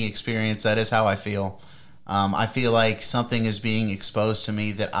in the experience, that is how I feel. I feel like something is being exposed to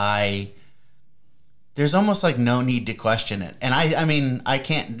me that there's almost like no need to question it. And I mean, I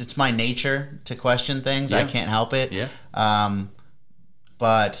can't, it's my nature to question things. Yeah. I can't help it. Yeah.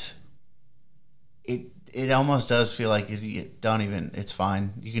 But it almost does feel like it's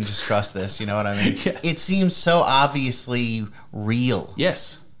fine. You can just trust this. You know what I mean? Yeah. It seems so obviously real.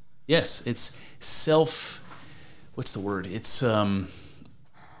 Yes. It's what's the word? It's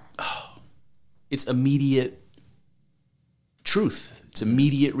immediate truth. It's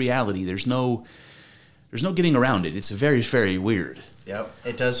immediate reality. There's no getting around it. It's very, very weird. Yep.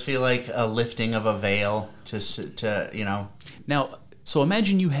 It does feel like a lifting of a veil to. Now, so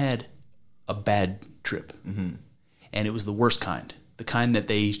imagine you had a bad trip, and it was the worst kind. The kind that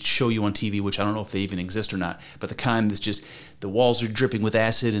they show you on TV, which I don't know if they even exist or not, but the kind that's just the walls are dripping with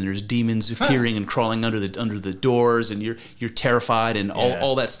acid and there's demons appearing and crawling under the doors, and you're terrified, and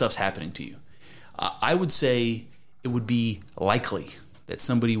all that stuff's happening to you. I would say it would be likely that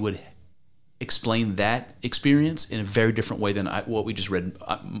somebody would explain that experience in a very different way than what we just read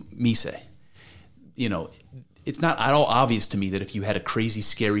me say. It's not at all obvious to me that if you had a crazy,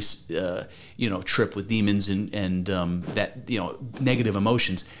 scary, trip with demons and that negative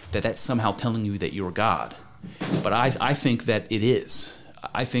emotions, that's somehow telling you that you're God. But I think that it is.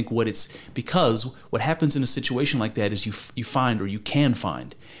 I think because what happens in a situation like that is you find, or you can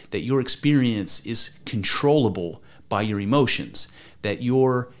find, that your experience is controllable by your emotions, that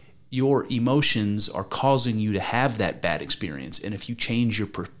your your emotions are causing you to have that bad experience. And if you change your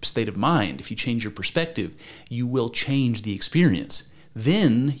state of mind, if you change your perspective, you will change the experience.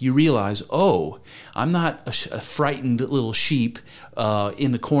 Then you realize, oh, I'm not a frightened little sheep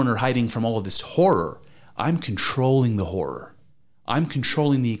in the corner hiding from all of this horror. I'm controlling the horror. I'm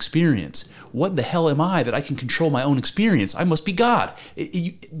controlling the experience. What the hell am I that I can control my own experience? I must be God.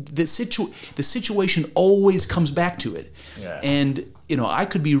 The situation always comes back to it. Yeah. And I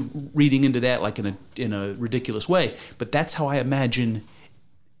could be reading into that like in a ridiculous way, but that's how I imagine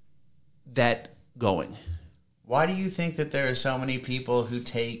that going. Why do you think that there are so many people who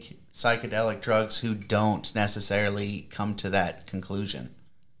take psychedelic drugs who don't necessarily come to that conclusion?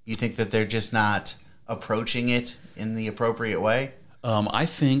 You think that they're just not approaching it in the appropriate way? I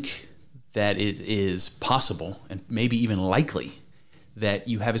think that it is possible and maybe even likely that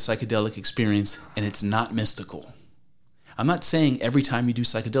you have a psychedelic experience and it's not mystical. I'm not saying every time you do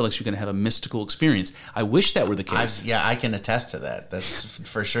psychedelics you're going to have a mystical experience. I wish that were the case. I can attest to that. That's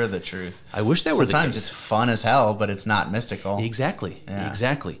for sure the truth. I wish that were the case. Sometimes it's fun as hell, but it's not mystical. Exactly. Yeah.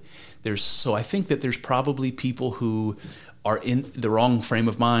 Exactly. So I think that there's probably people who are in the wrong frame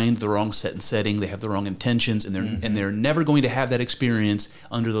of mind, the wrong setting, they have the wrong intentions, and they're never going to have that experience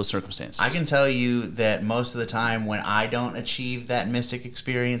under those circumstances. I can tell you that most of the time when I don't achieve that mystic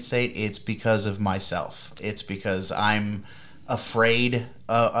experience state, it's because of myself. It's because I'm afraid,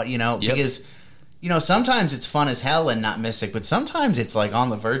 because sometimes it's fun as hell and not mystic, but sometimes it's like on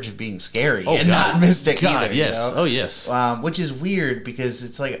the verge of being scary not mystic either. Yes. Oh, yes. Which is weird because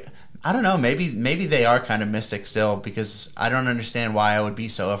it's like, I don't know, maybe they are kind of mystic still, because I don't understand why I would be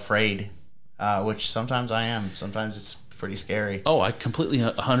so afraid, which sometimes I am. Sometimes it's pretty scary. Oh, I completely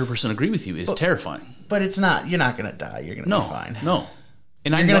 100% agree with you. It's terrifying. But it's not, you're not going to die. You're going to be fine. No.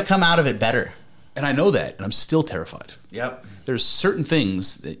 And you're going to come out of it better. And I know that, and I'm still terrified. Yep. There's certain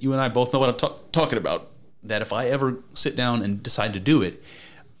things that you and I both know what I'm talking about, that if I ever sit down and decide to do it,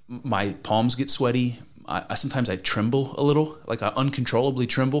 my palms get sweaty. Sometimes I tremble a little, like I uncontrollably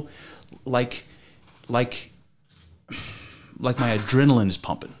tremble, like my adrenaline is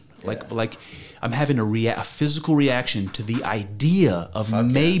pumping, like I'm having a physical reaction to the idea of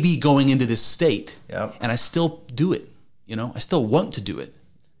maybe going into this state. Yep. And I still do it. I still want to do it.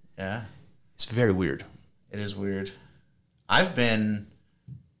 Yeah, it's very weird. It is weird. I've been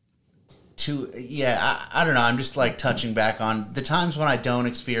I don't know. I'm just like touching back on the times when I don't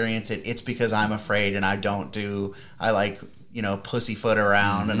experience it. It's because I'm afraid and I pussyfoot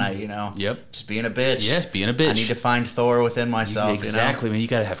around and I just being a bitch. Yes, being a bitch. I need to find Thor within myself. Exactly, man. You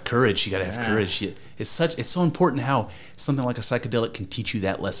got to have courage. You got to have courage. It's so important how something like a psychedelic can teach you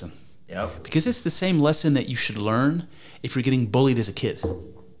that lesson. Yep. Because it's the same lesson that you should learn if you're getting bullied as a kid.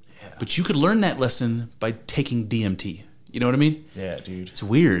 Yeah. But you could learn that lesson by taking DMT. You know what I mean? Yeah, dude. It's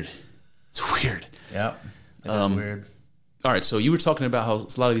weird. It's weird. Yep. It is weird. All right, so you were talking about how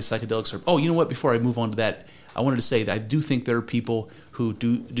a lot of these psychedelics are... Oh, you know what? Before I move on to that, I wanted to say that I do think there are people who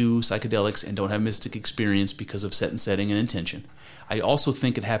do psychedelics and don't have mystic experience because of set and setting and intention. I also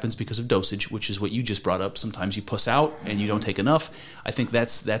think it happens because of dosage, which is what you just brought up. Sometimes you puss out and you don't take enough. I think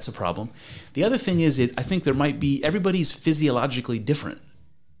that's a problem. The other thing is, I think there might be... Everybody's physiologically different.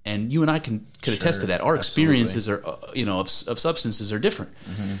 And you and I could attest to that. Our experiences are, of substances are different.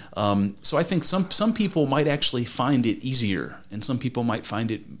 Mm-hmm. So I think some people might actually find it easier, and some people might find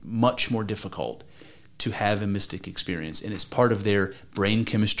it much more difficult to have a mystic experience. And it's part of their brain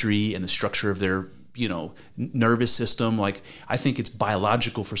chemistry and the structure of their, nervous system. Like, I think it's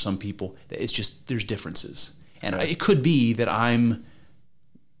biological for some people. It's just, there's differences. And it could be that I'm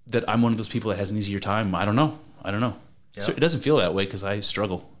one of those people that has an easier time. I don't know. Yep. So it doesn't feel that way because I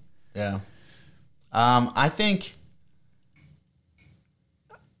struggle. Yeah. I think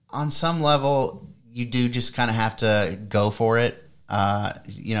on some level you do just kind of have to go for it.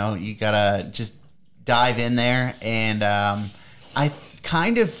 You gotta just dive in there. And I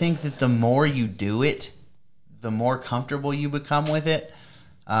kind of think that the more you do it, the more comfortable you become with it.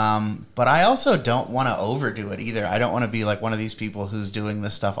 But I also don't want to overdo it either. I don't want to be like one of these people who's doing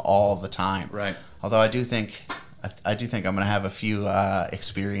this stuff all the time. Right. Although I do think I'm going to have a few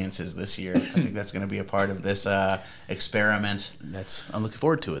experiences this year. I think that's going to be a part of this experiment. I'm looking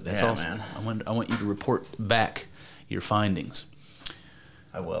forward to it. That's awesome. Man. I want you to report back your findings.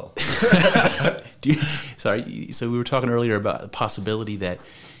 I will. So we were talking earlier about the possibility that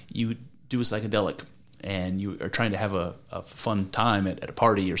you do a psychedelic and you are trying to have a fun time at a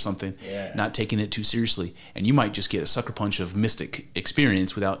party or something, not taking it too seriously, and you might just get a sucker punch of mystic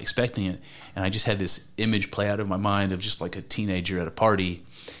experience without expecting it. And I just had this image play out of my mind of just like a teenager at a party.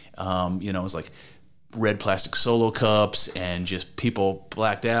 It was like red plastic Solo cups and just people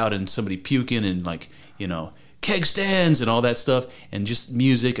blacked out and somebody puking and like, keg stands and all that stuff and just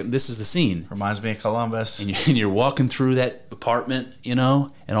music. And this is the scene. Reminds me of Columbus. And you're walking through that apartment, and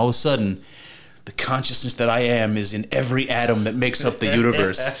all of a sudden the consciousness that I am is in every atom that makes up the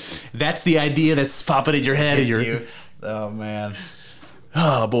universe. That's the idea that's popping in your head. It's you. Oh, man.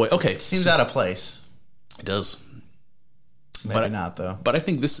 Oh, boy. Okay. Seems out of place. It does. Maybe not, though. But I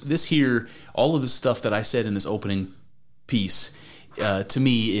think this here, all of the stuff that I said in this opening piece, to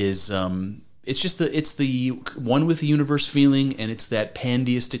me is it's the one with the universe feeling, and it's that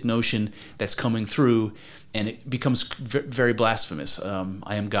pandeistic notion that's coming through, and it becomes very blasphemous.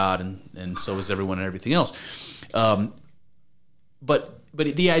 I am God, and so is everyone and everything else. But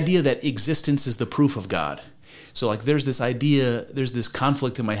the idea that existence is the proof of God. So like there's this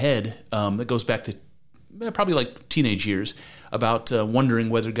conflict in my head that goes back to probably like teenage years about wondering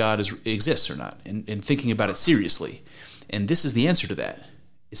whether God exists or not, and thinking about it seriously. And this is the answer to that.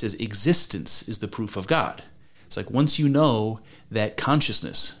 It says existence is the proof of God. It's like once you know that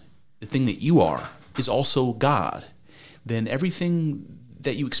consciousness, the thing that you are, is also God, then everything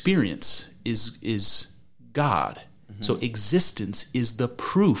that you experience is God. Mm-hmm. So existence is the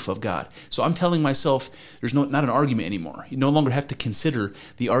proof of God. So I'm telling myself there's not an argument anymore. You no longer have to consider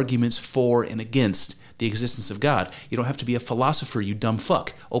the arguments for and against the existence of God. You don't have to be a philosopher, you dumb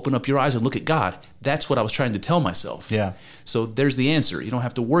fuck. Open up your eyes and look at God. That's what I was trying to tell myself. Yeah. So there's the answer. You don't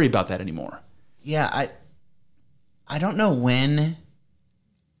have to worry about that anymore. Yeah, I don't know when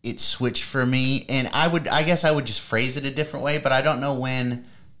it switched for me, and I guess I would just phrase it a different way, but I don't know when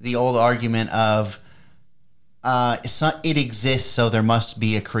the old argument of it exists, so there must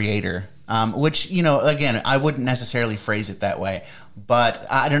be a creator. Which, again, I wouldn't necessarily phrase it that way, but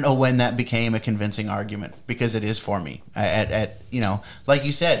I don't know when that became a convincing argument, because it is for me. Like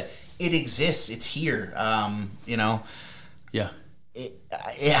you said, it exists, it's here. Yeah.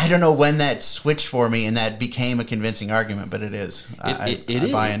 I don't know when that switched for me and that became a convincing argument, but it is. I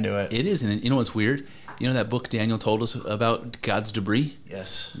buy into it. It is, and you know what's weird? You know that book Daniel told us about God's debris?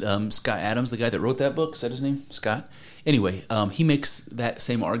 Yes. Scott Adams, the guy that wrote that book, is that his name? Scott? Anyway, he makes that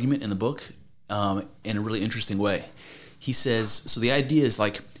same argument in the book in a really interesting way. He says, so the idea is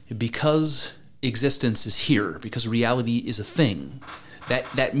like, because existence is here, because reality is a thing,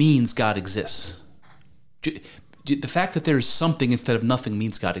 that means God exists. The fact that there's something instead of nothing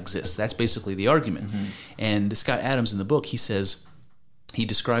means God exists. That's basically the argument. Mm-hmm. And Scott Adams in the book, he says, he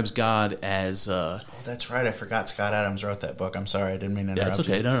describes God as... that's right. I forgot Scott Adams wrote that book. I'm sorry. I didn't mean to interrupt you.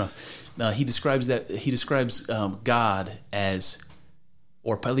 That's okay. No. He describes God as,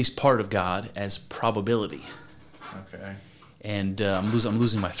 or at least part of God, as probability. Okay. And I'm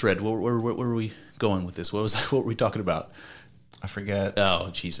losing my thread. Where were we going with this? What were we talking about? I forget.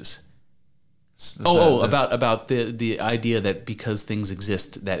 Oh, Jesus. About the idea that because things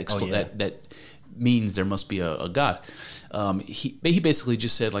exist, that means there must be a God. He basically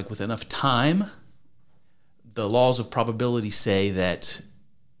just said, like, with enough time, the laws of probability say that,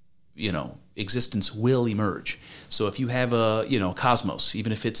 existence will emerge. So if you have a, cosmos,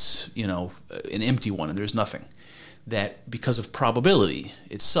 even if it's, an empty one and there's nothing, that because of probability,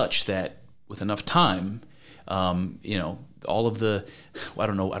 it's such that with enough time, all of the, I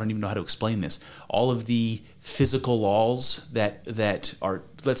don't even know how to explain this. All of the physical laws that are,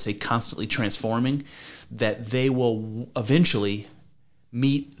 let's say, constantly transforming, that they will eventually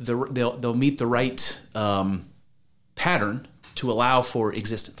meet they'll meet the right pattern to allow for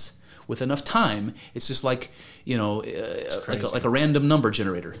existence. With enough time, it's just like like a random number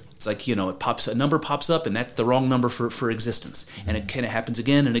generator. It's like a number pops up, and that's the wrong number for existence, and it kind of happens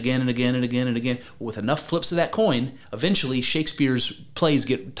again and again and again and again and again. With enough flips of that coin, eventually Shakespeare's plays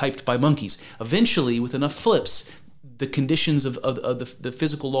get typed by monkeys. Eventually, with enough flips, the conditions of the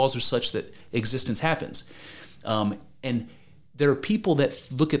physical laws are such that existence happens, and there are people that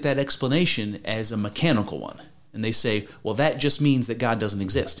look at that explanation as a mechanical one. And they say, well, that just means that God doesn't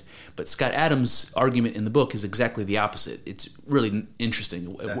exist. But Scott Adams' argument in the book is exactly the opposite. It's really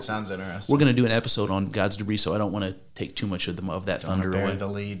interesting. That sounds interesting. We're going to do an episode on God's debris, so I don't want to take too much of that thunder away. Bury the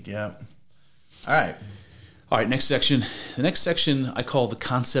lead, yeah. All right, next section. The next section I call the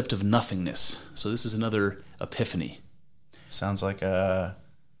concept of nothingness. So this is another epiphany. Sounds like a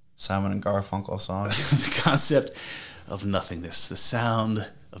Simon and Garfunkel song. The concept of nothingness, the sound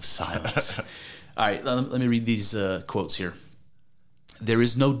of silence. All right, let me read these quotes here. There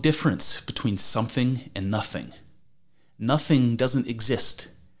is no difference between something and nothing. Nothing doesn't exist,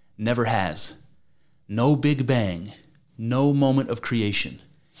 never has. No Big Bang, no moment of creation.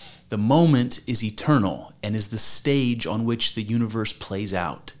 The moment is eternal and is the stage on which the universe plays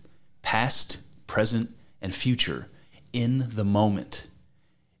out. Past, present, and future in the moment.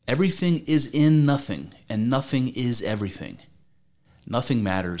 Everything is in nothing, and nothing is everything. Nothing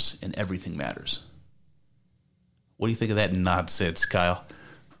matters, and everything matters. What do you think of that nonsense, Kyle?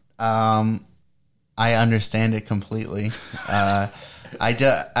 I understand it completely. I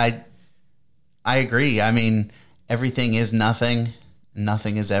agree. I mean, everything is nothing.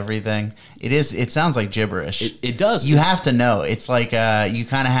 Nothing is everything. It sounds like gibberish. It does. You have to know. It's like you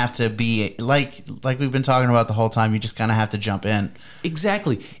kind of have to be like we've been talking about the whole time. You just kind of have to jump in.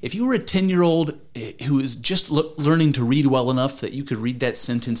 Exactly. If you were a 10-year-old who is just learning to read well enough that you could read that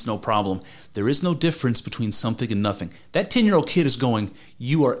sentence no problem, there is no difference between something and nothing. That 10-year-old kid is going,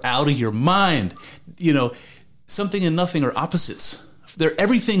 you are out of your mind. You know, something and nothing are opposites.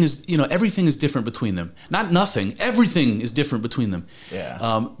 Everything is different between them. Not nothing. Everything is different between them.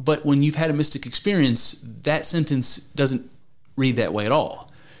 Yeah. But when you've had a mystic experience, that sentence doesn't read that way at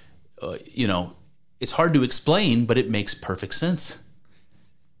all. It's hard to explain, but it makes perfect sense.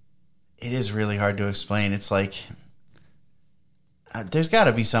 It is really hard to explain. It's like there's got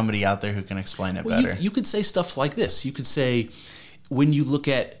to be somebody out there who can explain it better. You could say stuff like this. You could say, when you look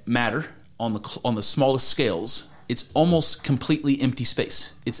at matter on the smallest scales, it's almost completely empty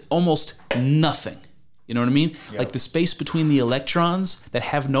space. It's almost nothing. You know what I mean? Yep. Like the space between the electrons that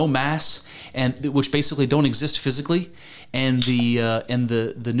have no mass and which basically don't exist physically, and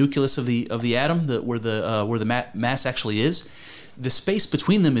the nucleus of the atom, where the mass actually is. The space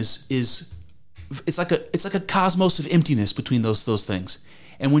between them is it's like a cosmos of emptiness between those things.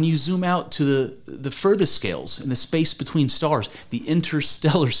 And when you zoom out to the furthest scales in the space between stars, the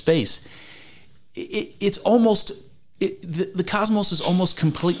interstellar space, it's almost the cosmos is almost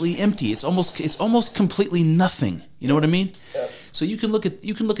completely empty. It's almost completely nothing. You know what I mean? Yeah. So you can look at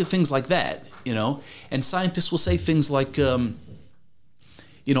things like that, and scientists will say things like, like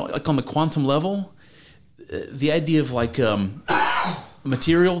on the quantum level, the idea of like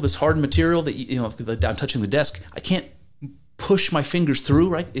material, this hard material that I'm touching the desk, I can't push my fingers through,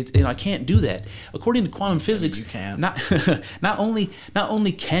 right? I can't do that. According to quantum physics, you can. Not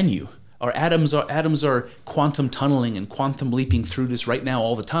only can you. Our atoms are quantum tunneling and quantum leaping through this right now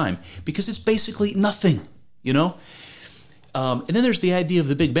all the time because it's basically nothing, And then there's the idea of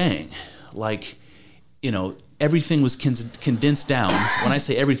the Big Bang, like, everything was condensed down. When I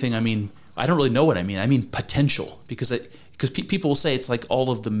say everything, I mean I don't really know what I mean. I mean potential because people will say it's like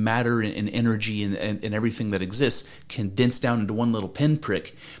all of the matter and energy and everything that exists condensed down into one little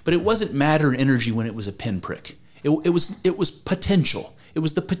pinprick. But it wasn't matter and energy when it was a pinprick. It was potential. It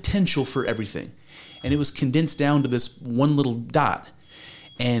was the potential for everything. And it was condensed down to this one little dot.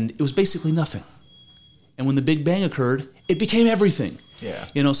 And it was basically nothing. And when the Big Bang occurred, it became everything.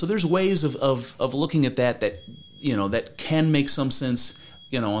 Yeah. So there's ways of looking at that can make some sense,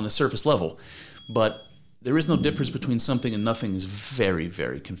 on the surface level. But there is no difference between something and nothing is very,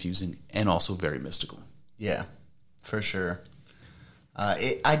 very confusing and also very mystical. Yeah, for sure.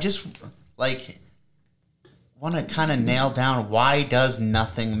 I just, want to kind of nail down, why does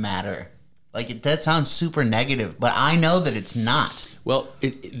nothing matter? That sounds super negative, but I know that it's not. Well,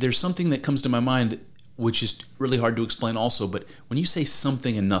 there's something that comes to my mind which is really hard to explain also, but when you say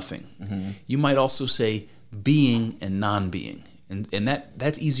something and nothing, you might also say being and non-being. And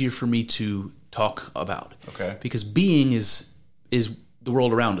that's easier for me to talk about. Okay. Because being is the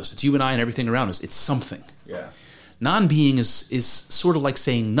world around us. It's you and I and everything around us. It's something. Yeah. Non-being is sort of like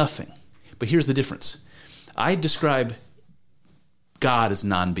saying nothing. But here's the difference. I describe God as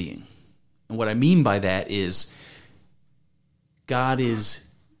non-being. And what I mean by that is God is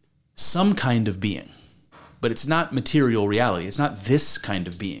some kind of being, but it's not material reality. It's not this kind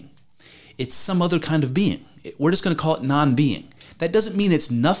of being. It's some other kind of being. We're just going to call it non-being. That doesn't mean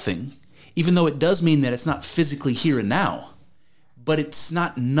it's nothing, even though it does mean that it's not physically here and now, but it's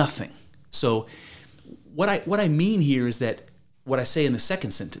not nothing. So what I mean here is that what I say in the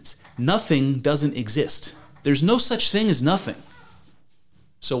second sentence, nothing doesn't exist. There's no such thing as nothing.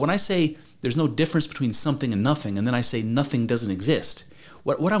 So when I say there's no difference between something and nothing, and then I say nothing doesn't exist,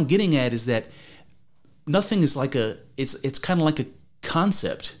 what I'm getting at is that nothing is like it's kind of like a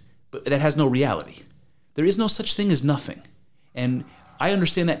concept, but that has no reality. There is no such thing as nothing. And I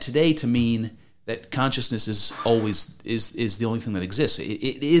understand that today to mean that consciousness is always is the only thing that exists.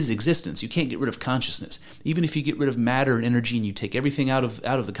 It is existence. You can't get rid of consciousness. Even if you get rid of matter and energy and you take everything out of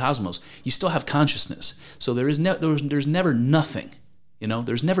the cosmos, you still have consciousness. So there's never nothing.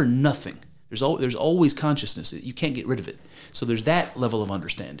 There's never nothing. There's always consciousness. You can't get rid of it. So there's that level of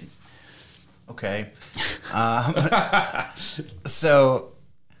understanding. Okay. So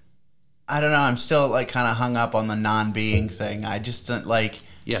I don't know. I'm still like kind of hung up on the non-being thing. I just don't like.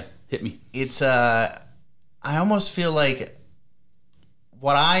 Yeah, hit me. It's I almost feel like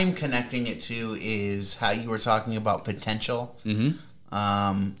what I'm connecting it to is how you were talking about potential.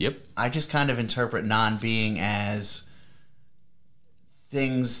 Mm-hmm. Yep. I just kind of interpret non-being as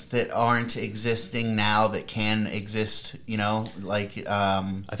things that aren't existing now that can exist. You know, like.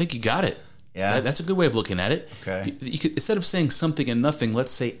 I think you got it. Yeah, that's a good way of looking at it. Okay. You could, instead of saying something and nothing,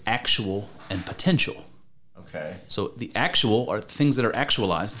 let's say actual and potential. Okay. So the actual are things that are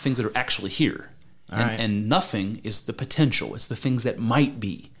actualized, the things that are actually here. And nothing is the potential. It's the things that might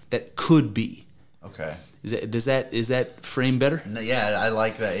be, that could be. Okay. Is that frame better? No, yeah, I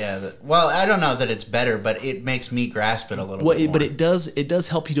like that. Yeah. Well, I don't know that it's better, but it makes me grasp it a little bit more. But it does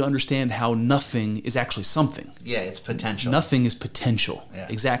help you to understand how nothing is actually something. Yeah, it's potential. Nothing is potential. Yeah.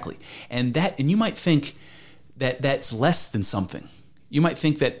 Exactly. And you might think that that's less than something. You might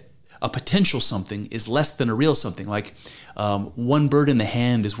think that a potential something is less than a real something. Like one bird in the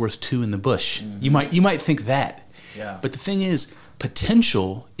hand is worth two in the bush. Mm-hmm. You might think that. Yeah. But the thing is,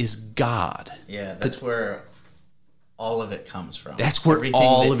 potential is God. Yeah, that's where all of it comes from. That's where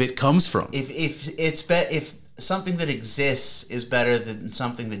all of it comes from. If something that exists is better than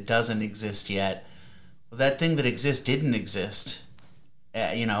something that doesn't exist yet, well, that thing that exists didn't exist.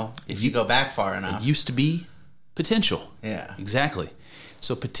 If you go back far enough, it used to be potential. Yeah, exactly.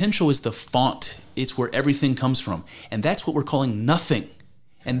 So potential is the font. It's where everything comes from, and that's what we're calling nothing.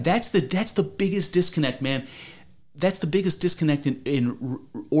 And that's the biggest disconnect, man. That's the biggest disconnect in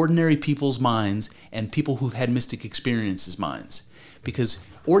ordinary people's minds and people who've had mystic experiences' minds, because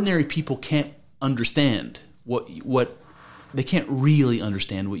ordinary people can't understand what they can't really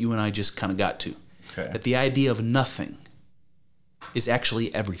understand what you and I just kind of got to. Okay. That the idea of nothing is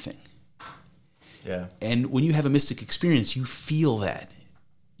actually everything. Yeah. And when you have a mystic experience, you feel that.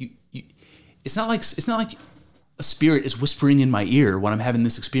 It's not like a spirit is whispering in my ear when I'm having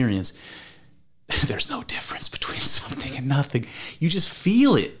this experience. There's no difference between something and nothing. You just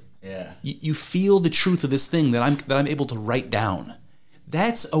feel it. Yeah. You feel the truth of this thing that I'm able to write down.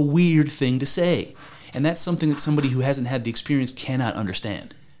 That's a weird thing to say. And that's something that somebody who hasn't had the experience cannot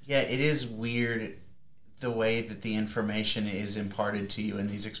understand. Yeah, it is weird the way that the information is imparted to you in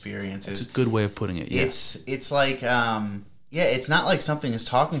these experiences. It's a good way of putting it. Yeah. It's like it's not like something is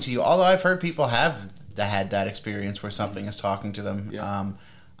talking to you. Although I've heard people have had that experience where something is talking to them. Yeah.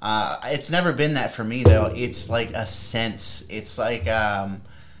 It's never been that for me though. It's like a sense. It's like I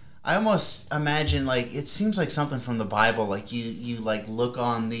almost imagine like it seems like something from the Bible. Like you like look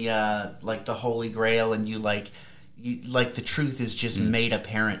on the like the Holy Grail and you like the truth is just made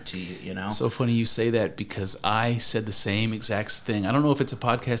apparent to you. You know. So funny you say that because I said the same exact thing. I don't know if it's a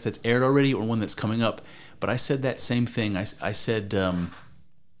podcast that's aired already or one that's coming up, but I said that same thing. I said I'm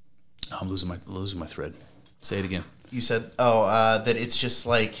losing my thread. Say it again. You said, that it's just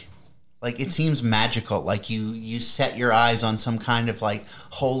like it seems magical. Like you set your eyes on some kind of like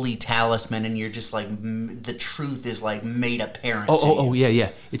holy talisman, and you're just like the truth is like made apparent. Oh,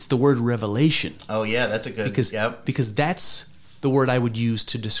 yeah. It's the word revelation. Oh, yeah, that's a good because that's the word I would use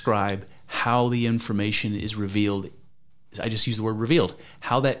to describe how the information is revealed. I just use the word revealed.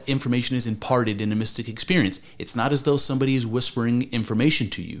 How that information is imparted in a mystic experience. It's not as though somebody is whispering information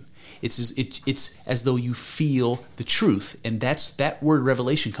to you. It's as though you feel the truth, and that word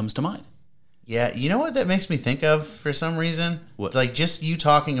revelation comes to mind. Yeah, you know what that makes me think of for some reason? What? Like just you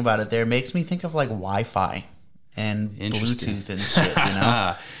talking about it there makes me think of like Wi-Fi and Bluetooth and shit, you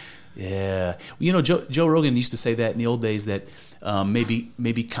know? Yeah. Well, you know, Joe Rogan used to say that in the old days that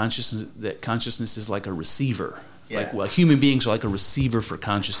maybe consciousness is like a receiver. Yeah. Like human beings are like a receiver for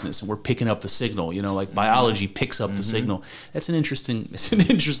consciousness, and we're picking up the signal. You know, like biology picks up the signal. It's an interesting.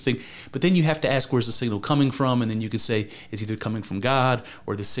 But then you have to ask, where's the signal coming from? And then you could say it's either coming from God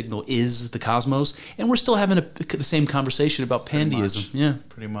or the signal is the cosmos. And we're still having the same conversation about pantheism. Yeah,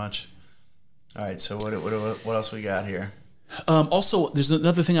 pretty much. All right. So what else we got here? Also, there's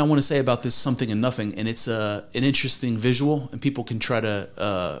another thing I want to say about this something and nothing, and it's an interesting visual, and people can try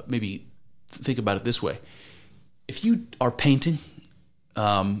to maybe think about it this way. If you are painting,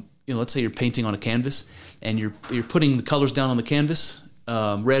 let's say you're painting on a canvas, and you're putting the colors down on the canvas,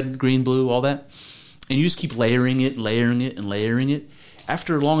 red, green, blue, all that, and you just keep layering it.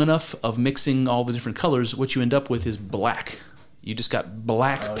 After long enough of mixing all the different colors, what you end up with is black. You just got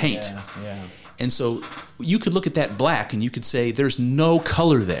black paint. Yeah. And so you could look at that black, and you could say, there's no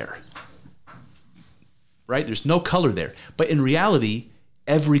color there. Right? There's no color there. But in reality,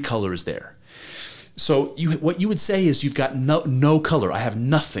 every color is there. So what you would say is you've got no color. I have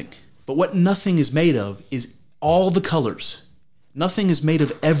nothing. But what nothing is made of is all the colors. Nothing is made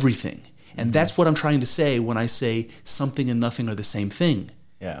of everything. And that's what I'm trying to say when I say something and nothing are the same thing.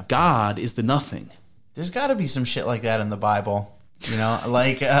 Yeah. God is the nothing. There's got to be some shit like that in the Bible. You know,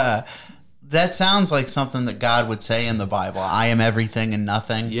 like that sounds like something that God would say in the Bible. I am everything and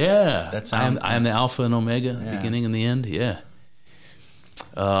nothing. Yeah. That sounds, I am the Alpha and Omega, Yeah. beginning and the end. Yeah.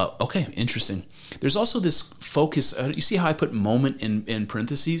 Okay, interesting. There's also this focus. You see how I put moment in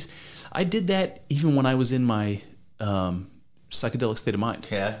parentheses? I did that even when I was in my psychedelic state of mind.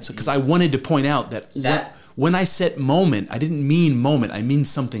 Yeah. So because I wanted to point out that when I said moment, I didn't mean moment. I mean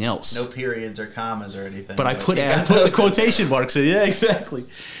something else. no periods or commas or anything. But I put the quotation marks in. Yeah, exactly.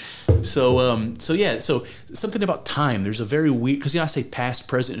 So something about time. There's a very weird, because I say past,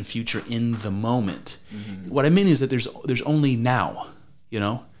 present, and future in the moment. Mm-hmm. What I mean is that there's only now. You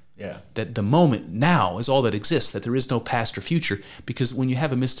know. Yeah. That the moment now is all that exists. That there is no past or future. Because when you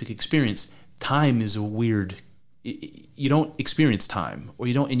have a mystic experience, time is a weird. You don't experience time, or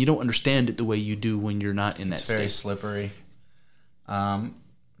you don't understand it the way you do when you're not in that state. It's very slippery.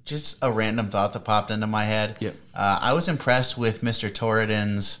 Just a random thought that popped into my head. Yep. I was impressed with Mr.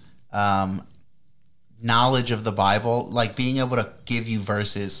 Torridon's knowledge of the Bible, like being able to give you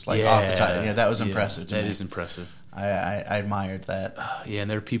verses off the top. That was impressive to me. That is impressive. I admired that. Yeah, and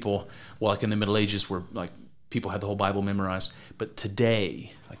there are people, like in the Middle Ages, where like people had the whole Bible memorized. But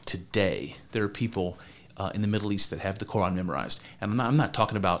today, there are people in the Middle East that have the Quran memorized. And I'm not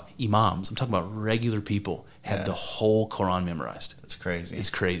talking about imams. I'm talking about regular people have the whole Quran memorized. That's crazy. It's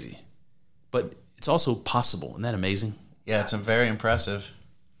crazy. But it's also possible. Isn't that amazing? Yeah, it's very impressive.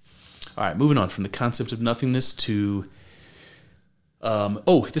 All right, moving on from the concept of nothingness to...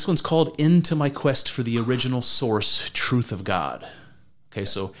 this one's called Into My Quest for the Original Source, Truth of God. Okay,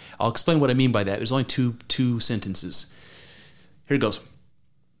 so I'll explain what I mean by that. There's only two sentences. Here it goes.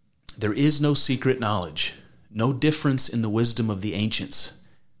 There is no secret knowledge, no difference in the wisdom of the ancients.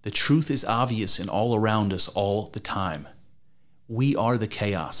 The truth is obvious and all around us all the time. We are the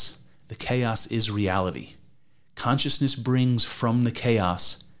chaos. The chaos is reality. Consciousness brings from the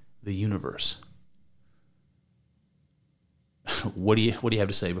chaos the universe. What do you have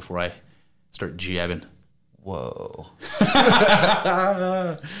to say before I start jabbing? Whoa.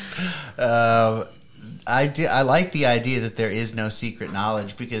 I like the idea that there is no secret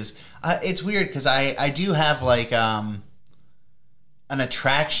knowledge, because it's weird, because I do have like an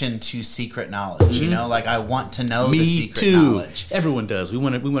attraction to secret knowledge. Mm-hmm. You know, like I want to know the secret knowledge. Everyone does. We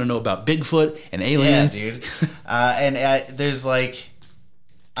want to know about Bigfoot and aliens. Yeah, dude. And there's like,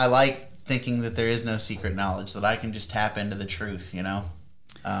 I like thinking that there is no secret knowledge, that I can just tap into the truth, you know?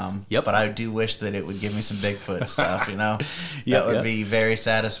 But I do wish that it would give me some Bigfoot stuff, you know? That would be very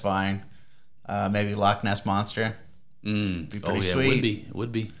satisfying. Maybe Loch Ness Monster. Be pretty sweet. It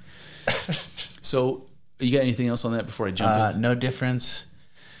would be. So, you got anything else on that before I jump in? No difference.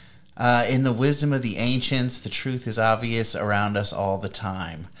 In the wisdom of the ancients, the truth is obvious around us all the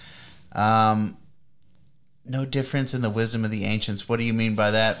time. No difference in the wisdom of the ancients. What do you mean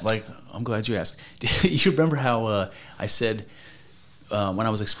by that? Like, I'm glad you asked. You remember how I said, when I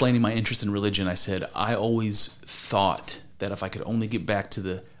was explaining my interest in religion, I said, I always thought that if I could only get back to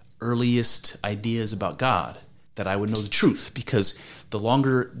the earliest ideas about God, that I would know the truth. Because the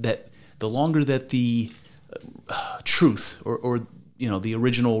longer that the truth or the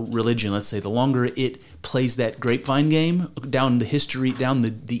original religion, let's say, the longer it plays that grapevine game down the history, down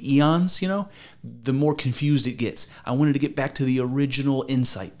the eons, the more confused it gets. I wanted to get back to the original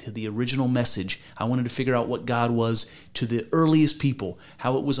insight, to the original message. I wanted to figure out what God was to the earliest people,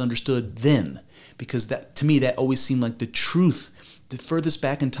 how it was understood then. Because that, to me, that always seemed like the truth. The furthest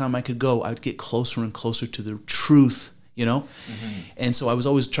back in time I could go, I would get closer and closer to the truth, Mm-hmm. And so I was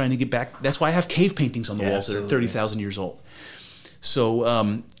always trying to get back. That's why I have cave paintings on the walls that are 30,000 years old. So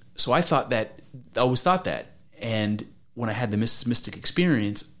I always thought that. And when I had the mystic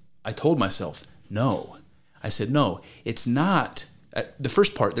experience, I told myself, no. I said, no, it's not. The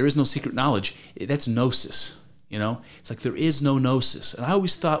first part, there is no secret knowledge. That's gnosis, It's like there is no gnosis. And I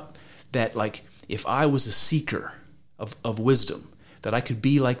always thought that, like, if I was a seeker of wisdom, that I could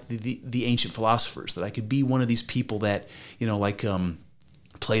be like the ancient philosophers, that I could be one of these people that,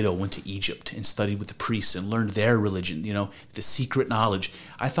 Plato went to Egypt and studied with the priests and learned their religion, the secret knowledge.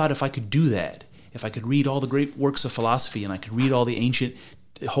 I thought if I could do that, if I could read all the great works of philosophy and I could read all the ancient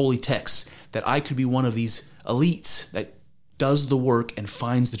holy texts, that I could be one of these elites that does the work and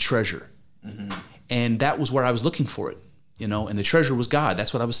finds the treasure. Mm-hmm. And that was where I was looking for it, and the treasure was God.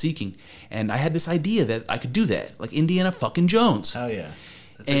 That's what I was seeking. And I had this idea that I could do that, like Indiana fucking Jones. Oh, yeah.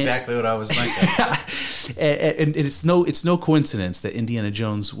 That's exactly what I was thinking. and it's no coincidence that Indiana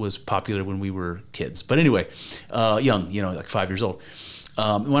Jones was popular when we were kids. But anyway, young, like 5 years old.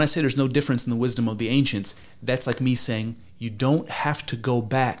 When I say there's no difference in the wisdom of the ancients, that's like me saying you don't have to go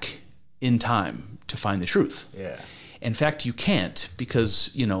back in time to find the truth. Yeah. In fact, you can't,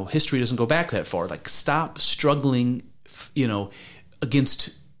 because, history doesn't go back that far. Like, stop struggling,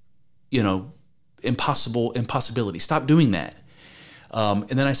 against, impossibility. Stop doing that. And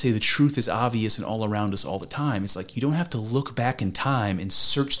then I say the truth is obvious and all around us all the time. It's like you don't have to look back in time and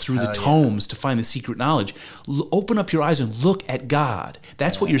search through the tomes to find the secret knowledge. Open up your eyes and look at God.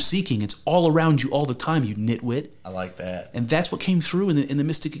 That's what you're seeking. It's all around you all the time, you nitwit. I like that. And that's what came through in the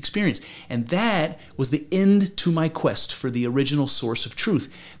mystic experience. And that was the end to my quest for the original source of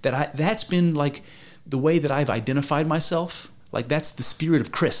truth. That's been like the way that I've identified myself. Like, that's the spirit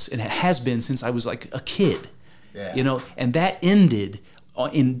of Chris, and it has been since I was like a kid. Yeah. And that ended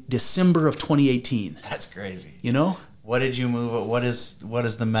in December of 2018. That's crazy. What did you move? What is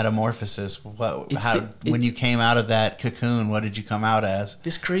the metamorphosis? When you came out of that cocoon, what did you come out as?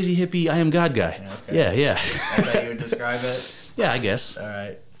 This crazy hippie I am God guy. Okay. Yeah. That's how you would describe it? Yeah, I guess. All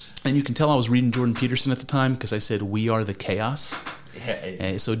right. And you can tell I was reading Jordan Peterson at the time because I said, we are the chaos. Yeah.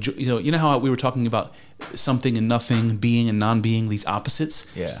 And so, you know how we were talking about something and nothing, being and non-being, these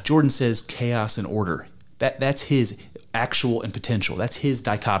opposites? Yeah. Jordan says chaos and order. That's his actual and potential. That's his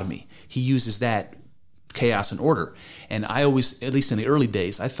dichotomy. He uses that, chaos and order. And I always, at least in the early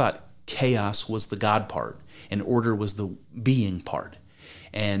days, I thought chaos was the God part and order was the being part.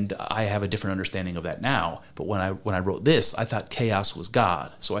 And I have a different understanding of that now. But when I wrote this, I thought chaos was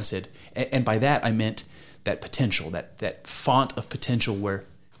God. So I said, and by that I meant that potential, that font of potential where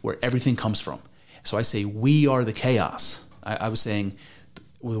everything comes from. So I say, we are the chaos. I was saying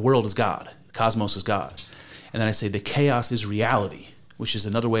the world is God. The cosmos is God. And then I say the chaos is reality, which is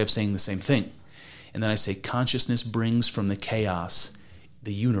another way of saying the same thing. And then I say consciousness brings from the chaos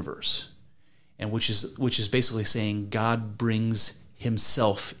the universe, and which is basically saying God brings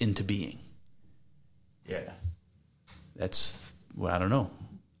himself into being. Yeah. That's, well, I don't know.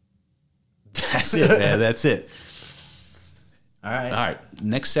 That's it, man. That's it. All right. All right.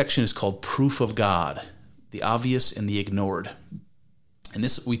 Next section is called Proof of God, the obvious and the ignored. And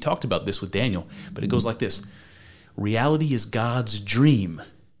this, we talked about this with Daniel, but it goes like this. Reality is God's dream.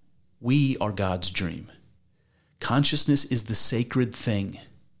 We are God's dream. Consciousness is the sacred thing.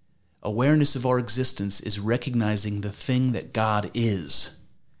 Awareness of our existence is recognizing the thing that God is.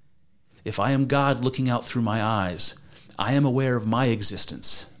 If I am God looking out through my eyes, I am aware of my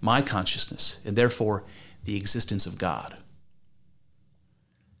existence, my consciousness, and therefore the existence of God.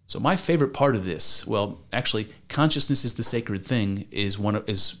 So my favorite part of this, well, actually, consciousness is the sacred thing is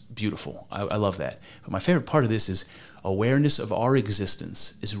beautiful. I love that. But my favorite part of this is awareness of our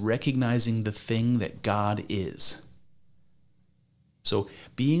existence is recognizing the thing that God is. So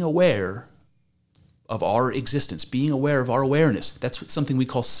being aware of our existence, being aware of our awareness, that's something we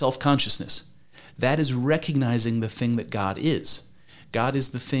call self-consciousness. That is recognizing the thing that God is. God is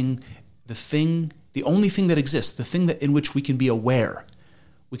the only thing that exists, the thing in which we can be aware.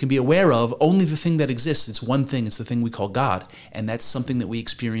 We can be aware of only the thing that exists. It's one thing. It's the thing we call God. And that's something that we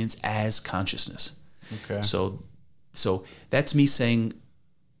experience as consciousness. Okay. So that's me saying,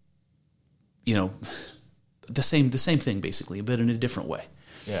 the same thing basically, but in a different way.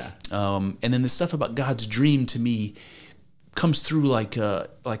 Yeah. And then the stuff about God's dream to me comes through like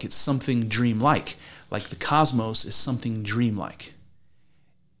it's something dreamlike. Like the cosmos is something dreamlike.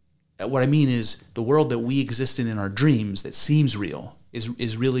 What I mean is the world that we exist in our dreams that seems real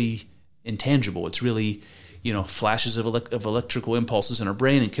is really intangible. It's really, flashes of electrical impulses in our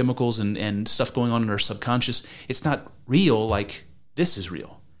brain and chemicals and stuff going on in our subconscious. It's not real like this is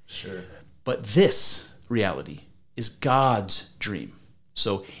real. Sure. But this reality is God's dream.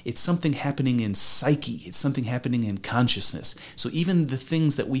 So it's something happening in psyche. It's something happening in consciousness. So even the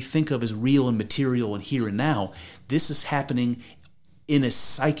things that we think of as real and material and here and now, this is happening in a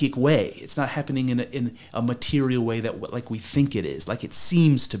psychic way. It's not happening in a material way that like we think it is, like it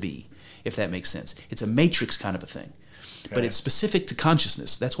seems to be, if that makes sense. It's a matrix kind of a thing. Okay. But it's specific to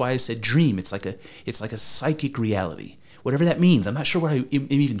consciousness. That's why I said dream. It's like a psychic reality. Whatever that means. I'm not sure what I'm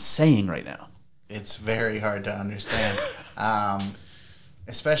even saying right now. It's very hard to understand.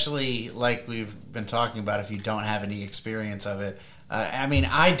 Especially like we've been talking about if you don't have any experience of it.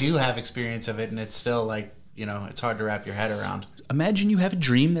 I do have experience of it, and it's still like, it's hard to wrap your head around. Imagine you have a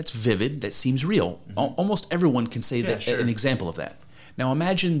dream that's vivid, that seems real. Mm-hmm. Almost everyone can say an example of that. Now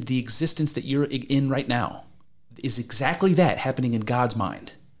imagine the existence that you're in right now is exactly that happening in God's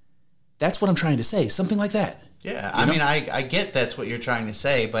mind. That's what I'm trying to say, something like that. Yeah, I get that's what you're trying to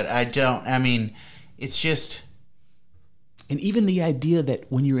say, but I don't, it's just... And even the idea that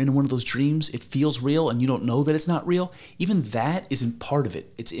when you're in one of those dreams, it feels real and you don't know that it's not real, even that isn't part of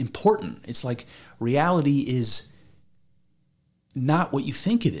it. It's important. It's like reality is not what you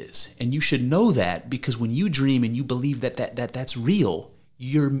think it is. And you should know that, because when you dream and you believe that's real,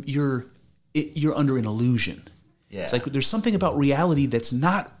 you're under an illusion. Yeah. It's like there's something about reality that's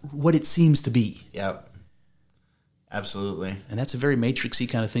not what it seems to be. Yep. Absolutely. And that's a very Matrix-y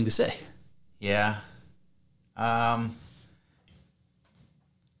kind of thing to say. Yeah.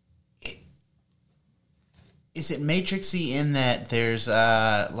 Is it Matrix-y in that there's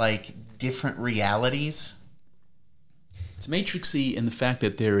like different realities? It's Matrix-y in the fact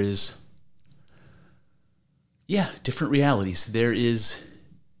that there is, different realities. There is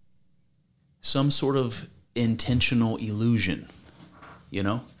some sort of intentional illusion,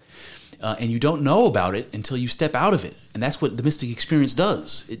 and you don't know about it until you step out of it. And that's what the mystic experience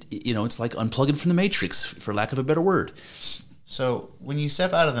does. It's like unplugging from the Matrix, for lack of a better word. So when you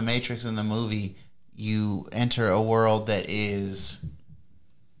step out of the Matrix in the movie, you enter a world that is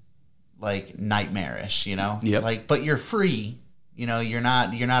like nightmarish, Yep. Like, but you're free, you're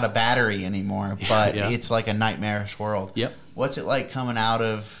not a battery anymore, but Yeah. it's like a nightmarish world. Yep. What's it like coming out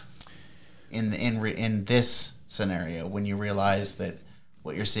of in this scenario when you realize that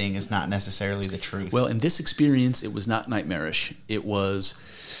what you're seeing is not necessarily the truth? Well, in this experience, it was not nightmarish. It was,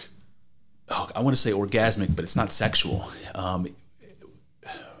 I want to say orgasmic, but it's not sexual.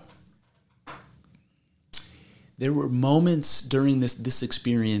 There were moments during this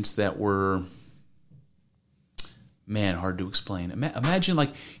experience that were, hard to explain. Imagine,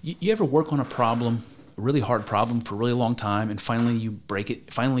 like, you ever work on a problem, a really hard problem for a really long time, and finally you break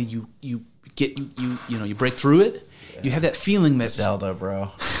it. Finally you break through it. Yeah. You have that feeling that Zelda,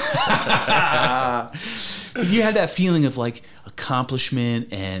 bro. You have that feeling of like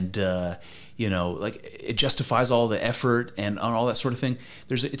accomplishment and like it justifies all the effort and all that sort of thing.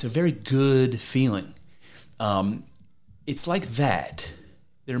 It's a very good feeling. It's like that.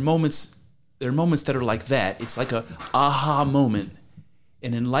 There are moments that are like that. It's like a aha moment,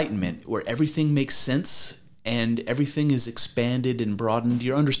 an enlightenment where everything makes sense and everything is expanded and broadened.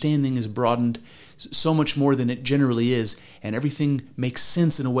 Your understanding is broadened so much more than it generally is, and everything makes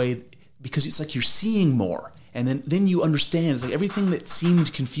sense in a way because it's like you're seeing more. And then you understand. It's like everything that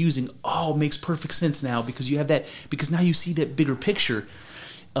seemed confusing, makes perfect sense now because you have that, because now you see that bigger picture.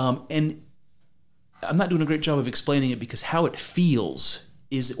 And I'm not doing a great job of explaining it because how it feels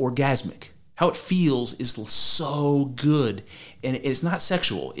is orgasmic. How it feels is so good. And it's not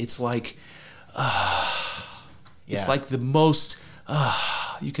sexual. It's like, it's like the most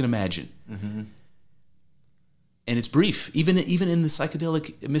you can imagine. Mm-hmm. And it's brief. Even in the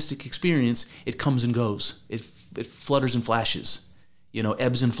psychedelic mystic experience, it comes and goes. It flutters and flashes,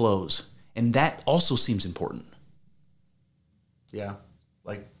 ebbs and flows. And that also seems important. Yeah.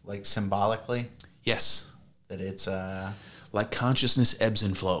 Like symbolically? Yes. That it's like consciousness ebbs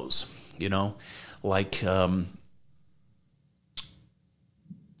and flows, like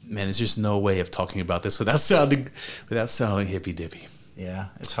there's just no way of talking about this without sounding hippy dippy. Yeah,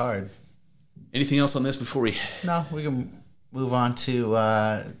 it's hard. Anything else on this before we? No, we can move on to.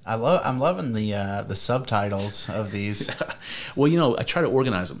 I'm loving the subtitles of these. Well, I try to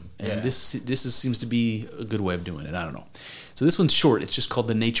organize them, and Yeah. this seems to be a good way of doing it. I don't know. So this one's short. It's just called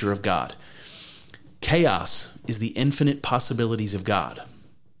The Nature of God. Chaos is the infinite possibilities of God.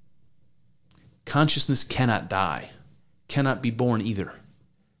 Consciousness cannot die, cannot be born either.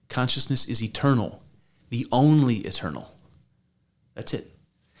 Consciousness is eternal, the only eternal. That's it.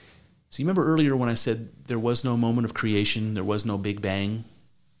 So you remember earlier when I said there was no moment of creation, there was no Big Bang?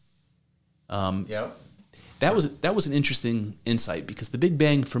 Yep. That was an interesting insight because the Big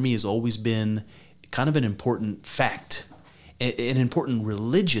Bang for me has always been kind of an important fact, an important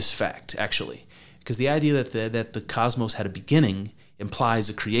religious fact, actually. Because the idea that the cosmos had a beginning implies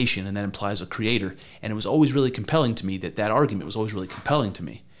a creation, and that implies a creator. And it was always really compelling to me, that argument was always really compelling to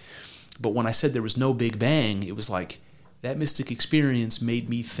me. But when I said there was no Big Bang, it was like that mystic experience made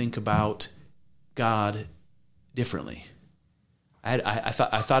me think about God differently. I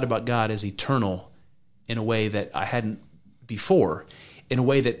thought about God as eternal in a way that I hadn't before, in a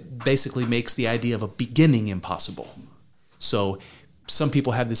way that basically makes the idea of a beginning impossible. So some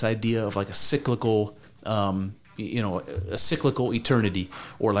people have this idea of like a cyclical, a cyclical eternity,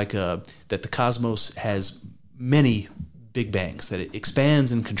 or like that the cosmos has many Big Bangs, that it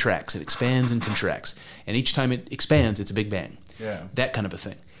expands and contracts, and each time it expands, it's a Big Bang. Yeah. That kind of a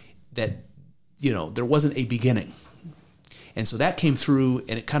thing. That, there wasn't a beginning. And so that came through,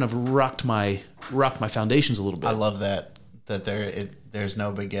 and it kind of rocked my foundations a little bit. I love there's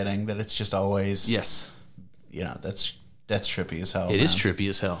no beginning, that it's just always. Yes. That's That's trippy as hell. It is trippy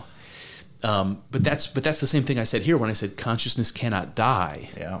as hell. But that's the same thing I said here when I said consciousness cannot die,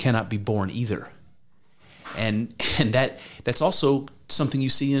 cannot be born either. And that's also something you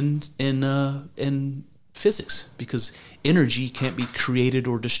see in physics, because energy can't be created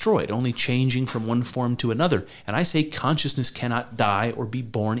or destroyed, only changing from one form to another. And I say consciousness cannot die or be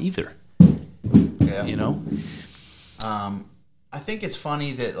born either. Yeah. You know? I think it's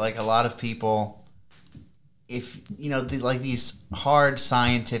funny that like a lot of people, if you know, like these hard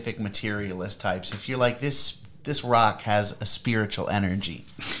scientific materialist types, if you're like this rock has a spiritual energy,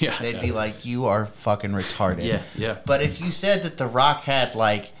 they'd be like, you are fucking retarded. Yeah. But if you said that the rock had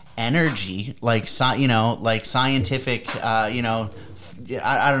like energy, like like scientific, I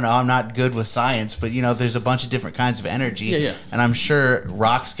don't know, I'm not good with science, but there's a bunch of different kinds of energy, and I'm sure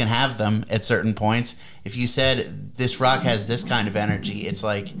rocks can have them at certain points. If you said this rock has this kind of energy, it's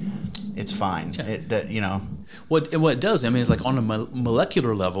like it's fine. What it does, I mean, it's like on a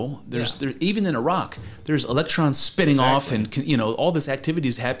molecular level. There, even in a rock, there's electrons spinning off, and all this activity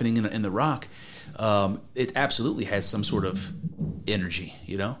is happening in the rock. It absolutely has some sort of energy,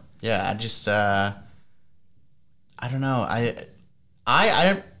 Yeah, I just I don't know.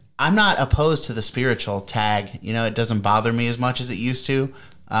 I'm not opposed to the spiritual tag. It doesn't bother me as much as it used to.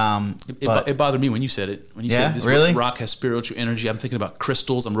 It bothered me when you said it. When you said this rock has spiritual energy, I'm thinking about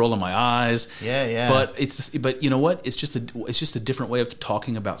crystals. I'm rolling my eyes. Yeah. But you know what? It's just a different way of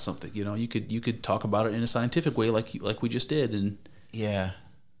talking about something. You could talk about it in a scientific way, like we just did. And yeah,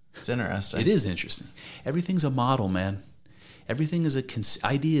 it's interesting. It is interesting. Everything's a model, man. Everything is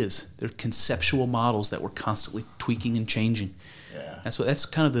ideas. They're conceptual models that we're constantly tweaking and changing. Yeah. That's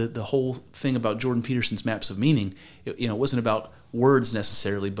kind of the whole thing about Jordan Peterson's Maps of Meaning. It wasn't about words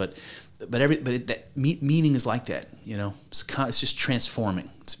necessarily, but meaning is like that. It's just transforming.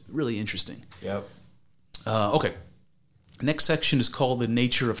 It's really interesting. Yep. Okay. Next section is called the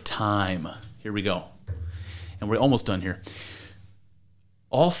nature of time. Here we go, and we're almost done here.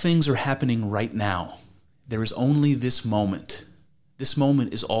 All things are happening right now. There is only this moment. This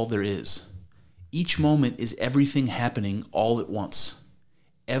moment is all there is. Each moment is everything happening all at once.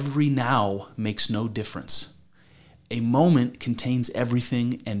 Every now makes no difference. A moment contains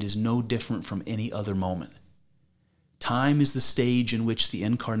everything and is no different from any other moment. Time is the stage in which the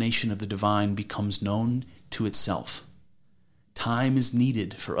incarnation of the divine becomes known to itself. Time is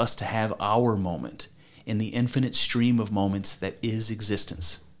needed for us to have our moment in the infinite stream of moments that is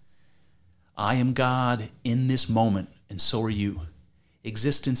existence. I am God in this moment, and so are you.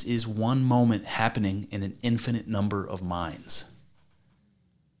 Existence is one moment happening in an infinite number of minds.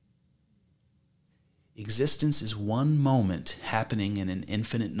 Existence is one moment happening in an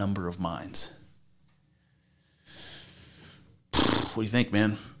infinite number of minds. What do you think,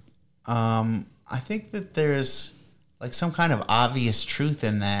 man? I think that there's like some kind of obvious truth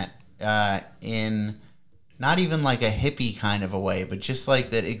in that, in not even like a hippie kind of a way, but just like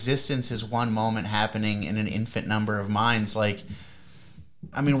that existence is one moment happening in an infinite number of minds. Like,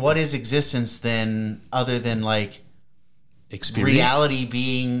 I mean, what is existence then other than like experience? Reality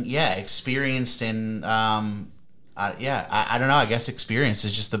being, experienced in, I don't know. I guess experience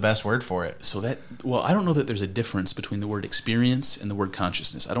is just the best word for it. So I don't know that there's a difference between the word experience and the word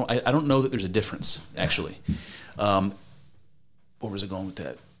consciousness. I don't know that there's a difference, actually. Where was I going with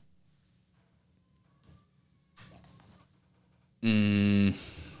that? I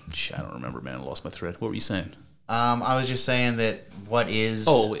don't remember, man. I lost my thread. What were you saying? I was just saying that what is...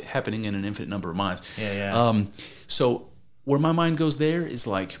 happening in an infinite number of minds. Yeah. So where my mind goes there is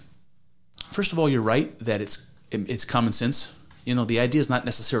like, first of all, you're right that it's common sense. The idea is not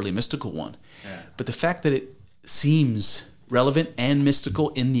necessarily a mystical one. Yeah. But the fact that it seems relevant and mystical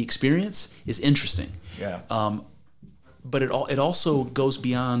in the experience is interesting. Yeah. But it also goes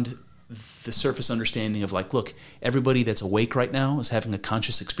beyond the surface understanding of like, look, everybody that's awake right now is having a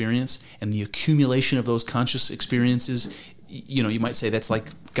conscious experience, and the accumulation of those conscious experiences, you might say that's like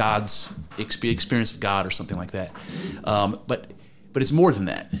God's experience of God or something like that. But it's more than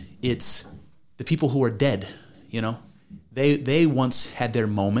that. It's the people who are dead, they once had their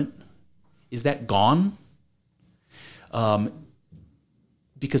moment. Is that gone?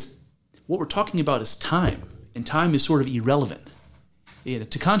 Because what we're talking about is time, and time is sort of irrelevant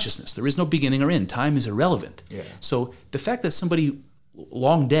to consciousness. There is no beginning or end. Time is irrelevant. Yeah. So the fact that somebody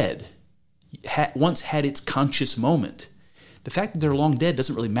long dead once had its conscious moment, the fact that they're long dead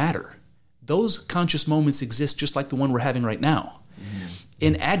doesn't really matter. Those conscious moments exist just like the one we're having right now. Mm-hmm.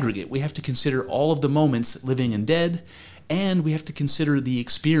 In aggregate, we have to consider all of the moments, living and dead, and we have to consider the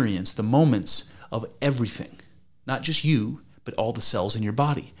experience, the moments of everything. Not just you, but all the cells in your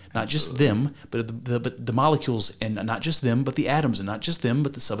body. Not just them, but the molecules, and not just them, but the atoms, and not just them,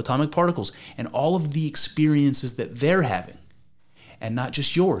 but the subatomic particles, and all of the experiences that they're having. And not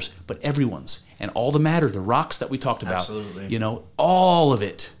just yours, but everyone's. And all the matter, the rocks that we talked about. Absolutely. All of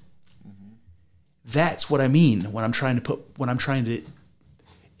it. Mm-hmm. That's what I mean when I'm trying to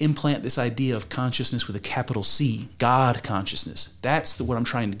implant this idea of consciousness with a capital C, God consciousness. That's what I'm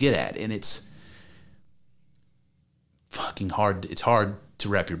trying to get at. And it's fucking hard. It's hard to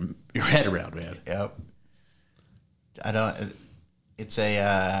wrap your head around, man. Yep. It's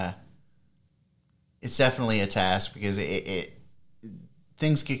definitely a task because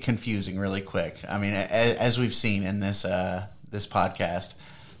things get confusing really quick. I mean, as we've seen in this podcast,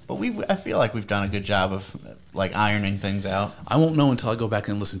 but I feel like we've done a good job of ironing things out. I won't know until I go back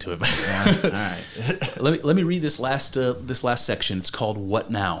and listen to it. Yeah. All right. let me read this last section. It's called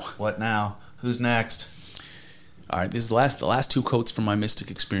 "What Now." What now? Who's next? All right. This is the last two quotes from my mystic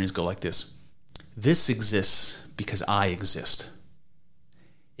experience go like this: "This exists because I exist.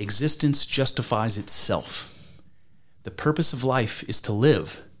 Existence justifies itself. The purpose of life is to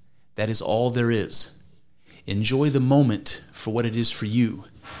live. That is all there is. Enjoy the moment for what it is for you.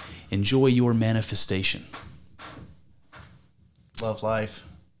 Enjoy your manifestation." Love life.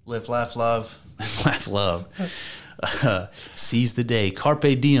 Live, laugh, love. Laugh, love. Seize the day.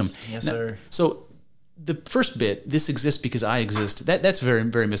 Carpe diem. Yes, now, sir. So the first bit, this exists because I exist, that's very,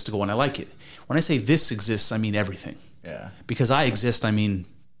 very mystical, and I like it. When I say this exists, I mean everything. Yeah. Because I exist, I mean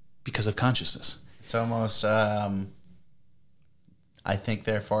because of consciousness. It's almost, I think,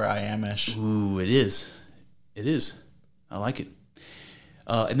 therefore I am-ish. Ooh, it is. It is. I like it.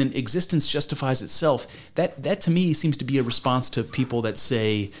 And then existence justifies itself. That to me seems to be a response to people that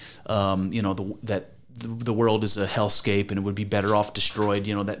say, that the world is a hellscape and it would be better off destroyed.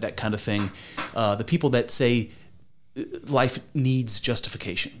 That kind of thing. The people that say life needs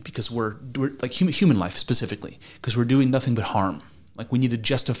justification because we're like human life specifically, because we're doing nothing but harm. Like we need to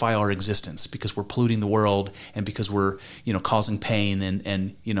justify our existence because we're polluting the world and because we're causing pain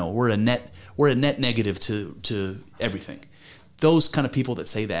and we're a net negative to everything. Those kind of people that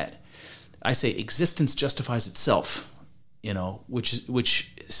say that, I say existence justifies itself,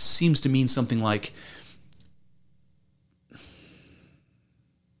 which seems to mean something like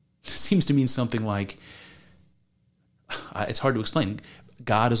it's hard to explain.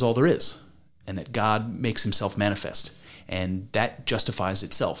 God is all there is, and that God makes himself manifest. And that justifies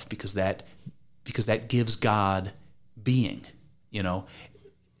itself because that gives God being.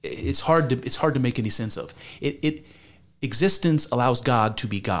 It's hard to make any sense of it. Existence allows God to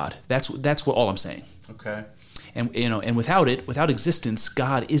be God. That's what all I'm saying. Okay. And without existence,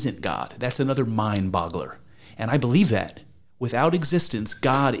 God isn't God. That's another mind boggler. And I believe that without existence,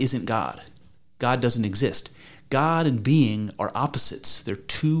 God isn't God. God doesn't exist. God and being are opposites. They're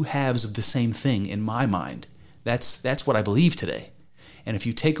two halves of the same thing in my mind. That's what I believe today. And if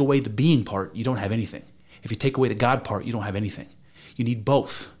you take away the being part, you don't have anything. If you take away the God part, you don't have anything. You need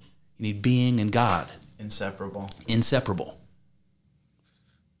both. You need being and God. Inseparable.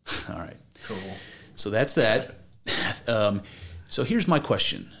 All right. Cool. So that's that. So here's my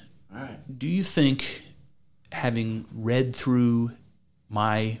question. All right. Do you think, having read through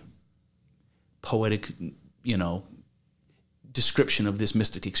my poetic, description of this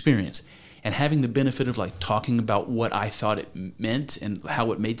mystic experience, and having the benefit of talking about what I thought it meant and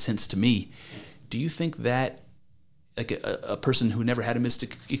how it made sense to me, do you think that a person who never had a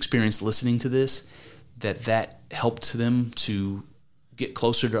mystic experience listening to this, that helped them to get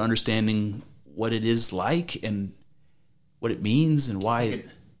closer to understanding what it is like and what it means and why it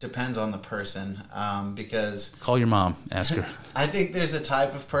depends on the person, because call your mom, ask her. I think there's a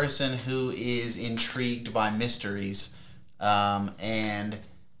type of person who is intrigued by mysteries, and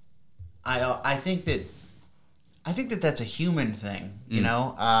I think that that's a human thing,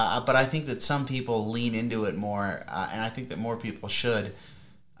 but I think that some people lean into it more, and I think that more people should.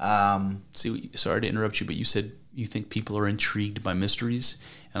 Sorry to interrupt you, but you said you think people are intrigued by mysteries,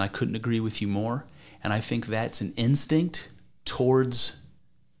 and I couldn't agree with you more. And I think that's an instinct towards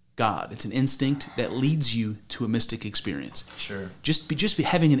God. It's an instinct that leads you to a mystic experience. Sure. Just be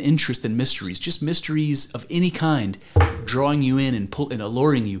having an interest in mysteries, just mysteries of any kind, drawing you in and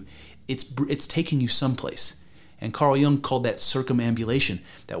alluring you. It's taking you someplace. And Carl Jung called that circumambulation,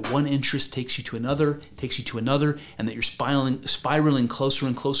 that one interest takes you to another, and that you're spiraling closer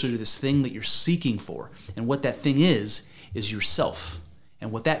and closer to this thing that you're seeking for. And what that thing is yourself.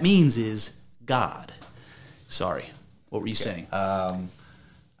 And what that means is God. Sorry, what were you saying? I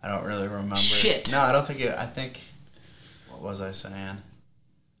don't really remember. Shit! No, I think, what was I saying?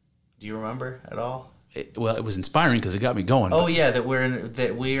 Do you remember at all? it was inspiring because it got me going. Oh yeah, that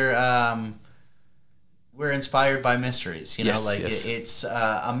we're inspired by mysteries. You know, Yes, like yes. it's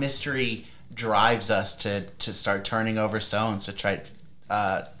a mystery drives us to start turning over stones to try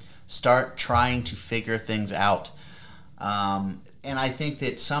start trying to figure things out. And I think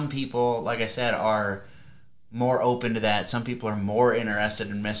that some people, like I said, are more open to that. Some people are more interested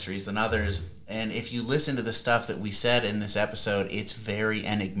in mysteries than others. And if you listen to the stuff that we said in this episode, it's very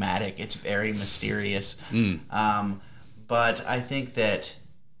enigmatic. It's very mysterious. But I think that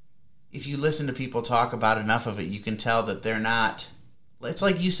if you listen to people talk about enough of it, you can tell that they're not. It's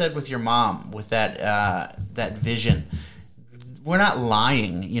like you said with your mom, with that vision. We're not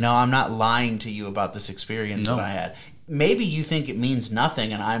lying. You know, I'm not lying to you about this experience No. that I had. Maybe you think it means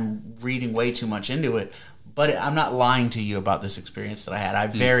nothing and I'm reading way too much into it, but I'm not lying to you about this experience that I had. I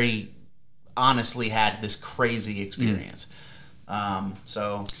very honestly had this crazy experience.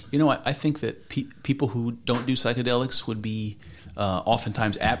 So, You know, I think that people who don't do psychedelics would be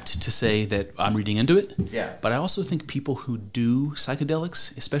oftentimes apt to say that I'm reading into it. Yeah. But I also think people who do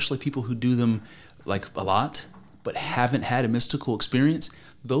psychedelics, especially people who do them like a lot, but haven't had a mystical experience,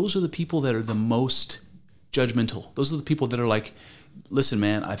 those are the people that are the most judgmental. Those are the people that are like, listen,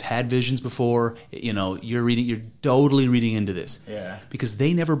 man, I've had visions before. You know, you're totally reading into this. Yeah. Because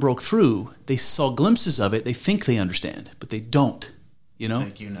they never broke through. They saw glimpses of it. They think they understand, but they don't. You know? I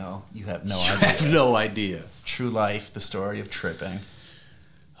think you know. You have no I idea. have no idea. True Life, the story of tripping.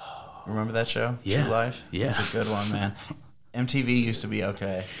 Remember that show? Yeah. True Life? Yeah. It's a good one, man. MTV used to be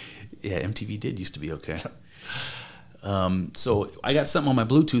okay. Yeah, MTV did used to be okay. So I got something on my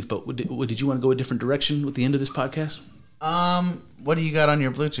Bluetooth, but did you want to go a different direction with the end of this podcast? What do you got on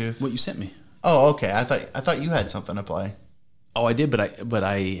your Bluetooth? What you sent me? Oh, okay. I thought you had something to play. Oh, I did, but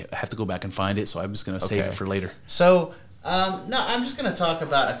I have to go back and find it, so I'm just going to save Okay. it for later. So, no, I'm just going to talk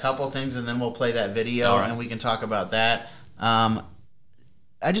about a couple things, and then we'll play that video, All right. and we can talk about that.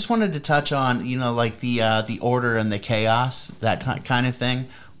 I just wanted to touch on, you know, like the order and the chaos, that kind of thing.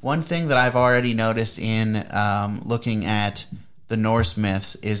 One thing that I've already noticed in looking at the Norse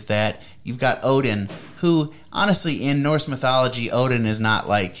myths is that you've got Odin, who, honestly, in Norse mythology, Odin is not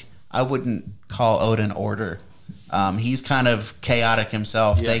like, I wouldn't call Odin order. He's kind of chaotic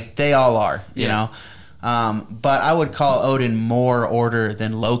himself. Yeah. They all are, you Yeah. know. But I would call Odin more order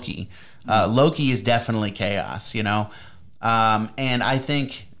than Loki. Loki is definitely chaos, you know. And I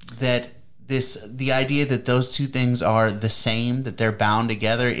think that the idea that those two things are the same, that they're bound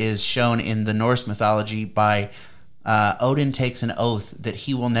together, is shown in the Norse mythology by Odin takes an oath that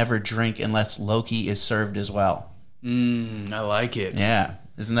he will never drink unless Loki is served as well. I like it. Yeah.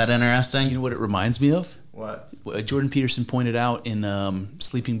 Isn't that interesting? You know what it reminds me of? What? Jordan Peterson pointed out in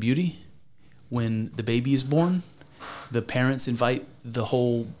Sleeping Beauty, when the baby is born, the parents invite the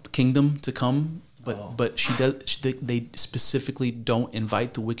whole kingdom to come, but they specifically don't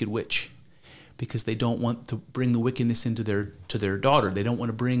invite the Wicked Witch, because they don't want to bring the wickedness into their daughter. They don't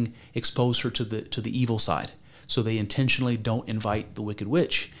want to expose her to the evil side. So they intentionally don't invite the Wicked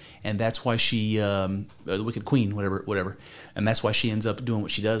Witch, and that's why she, the Wicked Queen, whatever, and that's why she ends up doing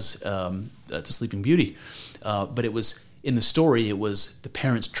what she does to Sleeping Beauty. But it was in the story, it was the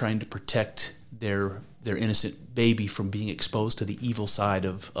parents trying to protect their innocent baby from being exposed to the evil side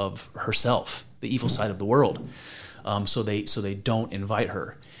of herself, the evil side of the world. So they don't invite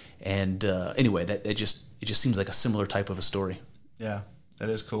her. And anyway, it just seems like a similar type of a story. Yeah, that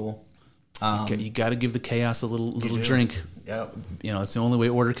is cool. You got to give the chaos a little do. drink. Yep. You know, it's the only way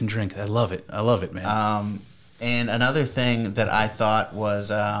order can drink. I love it, man. And another thing that I thought was,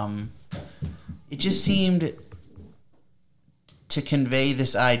 it just seemed to convey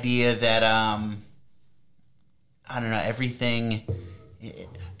this idea that, I don't know, everything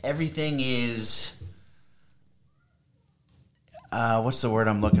is, what's the word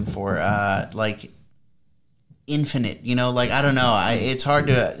I'm looking for? Like infinite, you know, like, I don't know. It's hard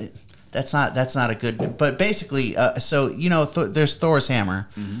to, that's not a good, but basically, so, you know, there's Thor's hammer.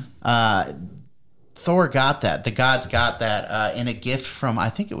 Mm-hmm. Thor got that. The gods got that in a gift from, I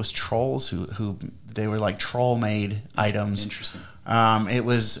think it was trolls who they were like troll made items. Interesting. It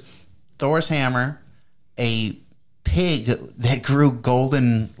was Thor's hammer, a pig that grew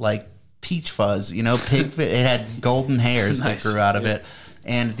golden like peach fuzz. You know, it had golden hairs Nice. that grew out of it.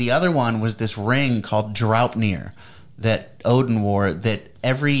 And the other one was this ring called Draupnir that Odin wore, that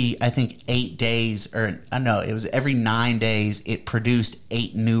every, I think, 8 days, or no, it was every 9 days, it produced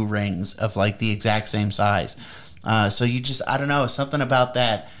 8 new rings of like the exact same size. So you just, I don't know, something about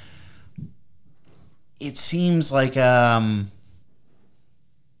that. It seems like, you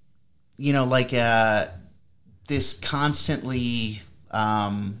know, like this constantly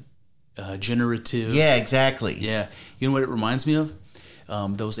generative. Yeah, exactly. Yeah. You know what it reminds me of?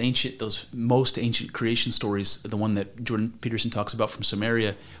 Those most ancient creation stories, the one that Jordan Peterson talks about from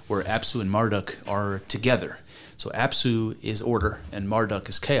Sumeria, where Apsu and Marduk are together. So Apsu is order and Marduk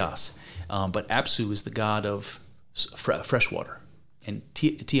is chaos. But Apsu is the god of fresh water. And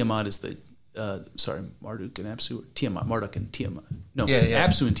Tiamat is the, Marduk and Apsu, Tiamat, Marduk and Tiamat. No, yeah.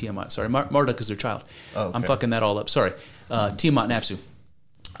 Apsu and Tiamat, sorry. Marduk is their child. Oh, okay. I'm fucking that all up, sorry. Tiamat and Apsu.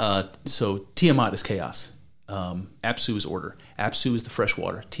 So Tiamat is chaos. Apsu is order. Apsu is the fresh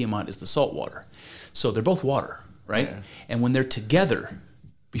water. Tiamat is the salt water. So they're both water, right? Yeah. And when they're together,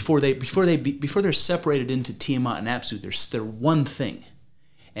 before they're separated into Tiamat and Apsu, they're one thing.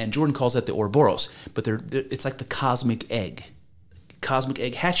 And Jordan calls that the Ouroboros, but it's like the cosmic egg. The cosmic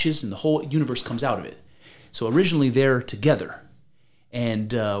egg hatches and the whole universe comes out of it. So originally they're together.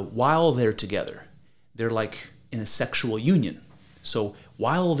 And while they're together, they're like in a sexual union. So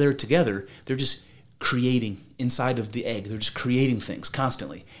while they're together, they're just creating inside of the egg. They're just creating things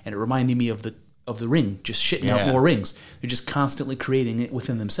constantly. And it reminded me of the ring, just shitting out more rings. They're just constantly creating it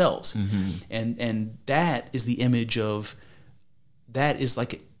within themselves. Mm-hmm. And that is the image of, that's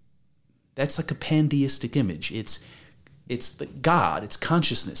like a pantheistic image. It's the God, it's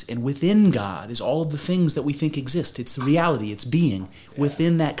consciousness. And within God is all of the things that we think exist. It's reality, it's being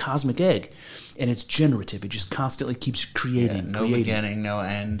within that cosmic egg. And it's generative. It just constantly keeps creating. No beginning, no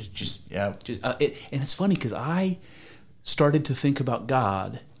end. And it's funny because I started to think about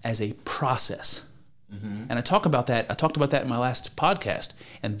God as a process. Mm-hmm. And I talked about that in my last podcast.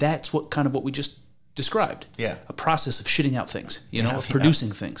 And that's what we just described. Yeah. A process of shitting out things, of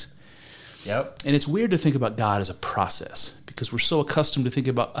producing things. Yep. And it's weird to think about God as a process because we're so accustomed to think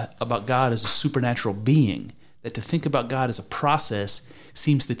about God as a supernatural being that to think about God as a process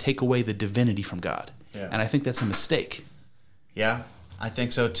seems to take away the divinity from God. Yeah. And I think that's a mistake. Yeah, I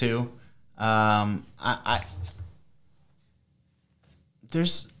think so too.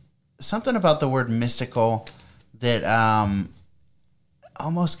 There's something about the word mystical that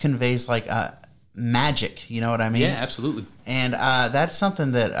almost conveys like magic, you know what I mean? Yeah, absolutely. And that's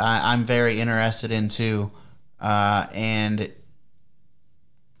something that I'm very interested in too. And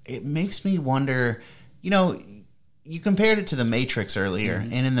it makes me wonder, you compared it to the Matrix earlier,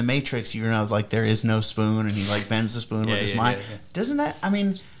 mm-hmm. and in the Matrix, like there is no spoon, and he like bends the spoon with his mind. Yeah. Doesn't that? I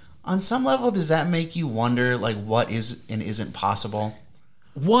mean, on some level, does that make you wonder like what is and isn't possible?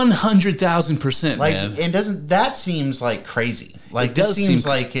 100,000%, man. And doesn't that seems like crazy? Like it does seems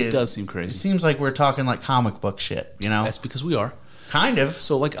seem crazy. It seems like we're talking like comic book shit. That's because we are kind of.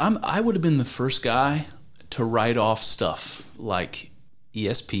 So like I would have been the first guy to write off stuff like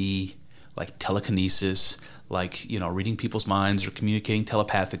ESP, like telekinesis, like, reading people's minds or communicating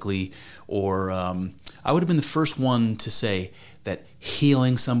telepathically, or I would have been the first one to say that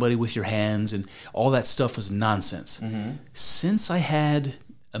healing somebody with your hands and all that stuff was nonsense. Mm-hmm. Since I had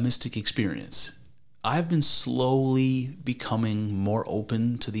a mystic experience, I've been slowly becoming more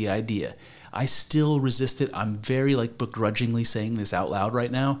open to the idea. I still resist it. I'm very begrudgingly saying this out loud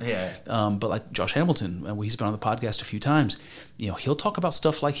right now. Yeah. But like Josh Hamilton, he's been on the podcast a few times, he'll talk about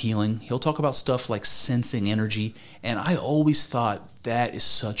stuff like healing. He'll talk about stuff like sensing energy. And I always thought that is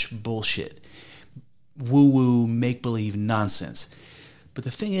such bullshit. Woo-woo, make-believe nonsense. But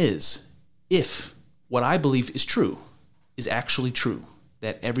the thing is, if what I believe is true is actually true,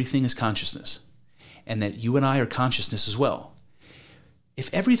 that everything is consciousness, and that you and I are consciousness as well,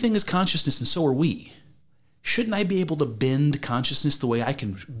 if everything is consciousness and so are we, shouldn't I be able to bend consciousness the way I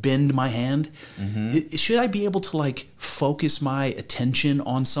can bend my hand? Mm-hmm. Should I be able to focus my attention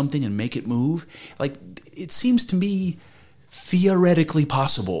on something and make it move? It seems to me theoretically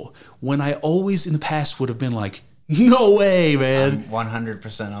possible when I always in the past would have been like, no way, man. I'm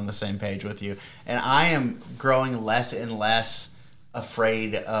 100% on the same page with you. And I am growing less and less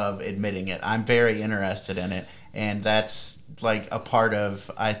afraid of admitting it. I'm very interested in it. And that's a part of,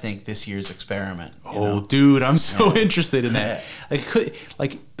 I think, this year's experiment. Dude, I'm so interested in that.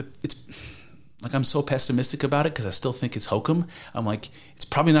 I'm so pessimistic about it because I still think it's hokum. I'm like, it's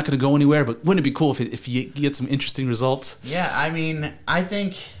probably not going to go anywhere, but wouldn't it be cool if you get some interesting results? Yeah, I mean, I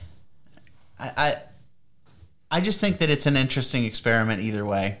think, I just think that it's an interesting experiment either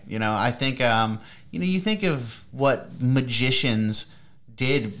way. I think, you think of what magicians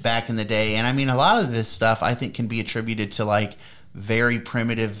did back in the day, and I mean, a lot of this stuff I think can be attributed to very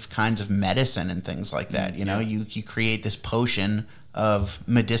primitive kinds of medicine and things like that. You create this potion of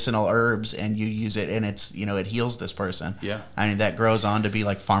medicinal herbs and you use it and it's it heals this person. Yeah. I mean that grows on to be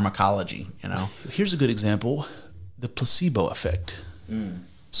like pharmacology, Here's a good example, the placebo effect.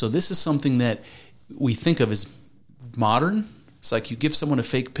 So this is something that we think of as modern, It's like you give someone a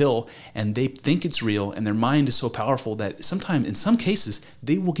fake pill and they think it's real, and their mind is so powerful that sometimes, in some cases,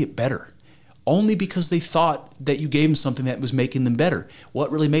 they will get better only because they thought that you gave them something that was making them better.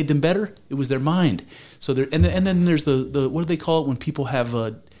 What really made them better? It was their mind. So there, and then there's the what do they call it when people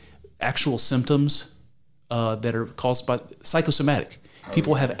have actual symptoms that are caused by psychosomatic.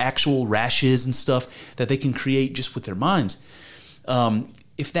 People have actual rashes and stuff that they can create just with their minds.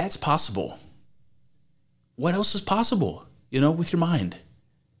 If that's possible, what else is possible? With your mind.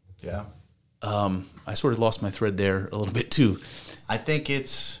 Yeah. I sort of lost my thread there a little bit too. I think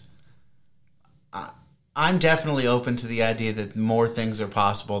I'm definitely open to the idea that more things are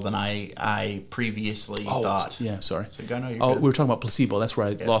possible than I previously thought. Yeah, sorry. So go, no, you're we good. were talking about placebo. That's where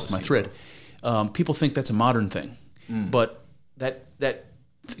I lost my thread. People think that's a modern thing, but that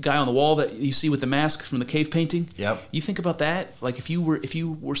guy on the wall that you see with the mask from the cave painting. Yep. You think about that. Like if you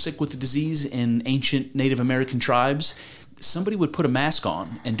were sick with a disease in ancient Native American tribes, somebody would put a mask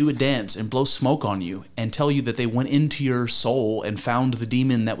on and do a dance and blow smoke on you and tell you that they went into your soul and found the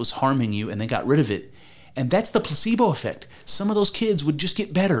demon that was harming you and they got rid of it. And that's the placebo effect. Some of those kids would just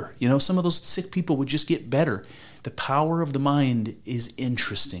get better. Some of those sick people would just get better. The power of the mind is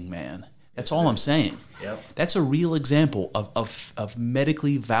interesting, man. That's all I'm saying. Yep. That's a real example of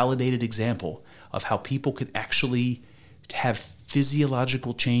medically validated example of how people could actually have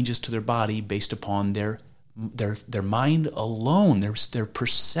physiological changes to their body based upon their mind alone, their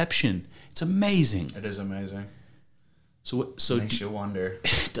perception. It's amazing. It is amazing. So Makes you wonder.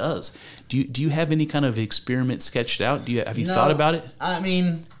 It does. Do you have any kind of experiment sketched out? Have you thought about it? I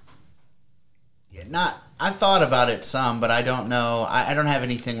mean, I've thought about it some, but I don't know. I don't have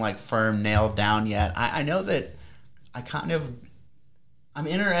anything like firm nailed down yet. I know that I'm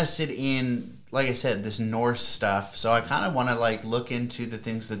interested in, like I said, this Norse stuff. So I kind of want to like look into the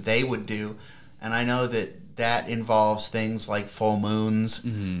things that they would do. And I know that involves things like full moons,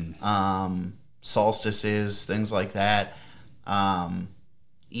 solstices, things like that.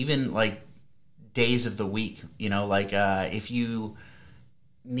 Even like days of the week, like if you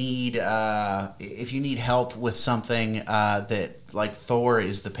need help with something that like Thor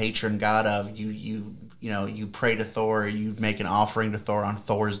is the patron god of, you pray to Thor, you make an offering to Thor on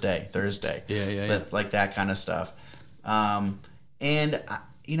Thursday. Yeah. Like that kind of stuff. And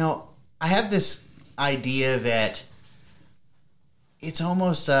I have this idea that it's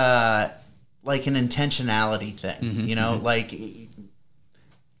almost like an intentionality thing, like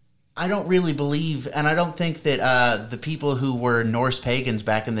I don't really believe, and I don't think that the people who were Norse pagans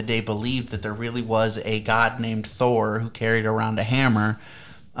back in the day believed that there really was a god named Thor who carried around a hammer.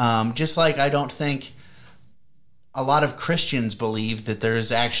 Just like I don't think a lot of Christians believe that there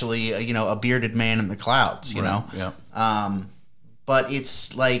is actually a bearded man in the clouds, know. Yeah. But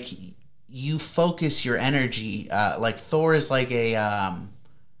it's like you focus your energy. Like Thor is like a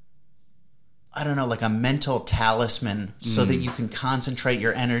like a mental talisman so that you can concentrate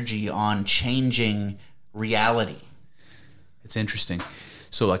your energy on changing reality. It's interesting.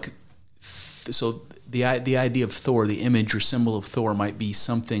 So the idea of Thor, the image or symbol of Thor might be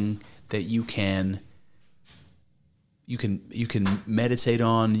something that you can meditate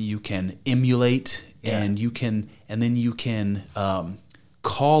on, you can emulate, and then you can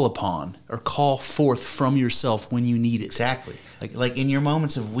call upon or call forth from yourself when you need it. Exactly. Like in your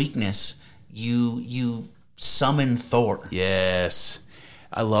moments of weakness, you summon Thor. Yes,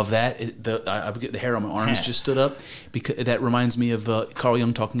 I love that. I get the hair on my arms just stood up because that reminds me of Carl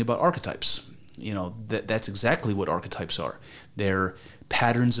Jung talking about archetypes. That's exactly what archetypes are. They're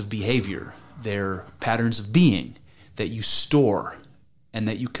patterns of behavior. They're patterns of being that you store and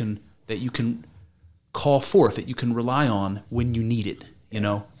that you can call forth, that you can rely on when you need it.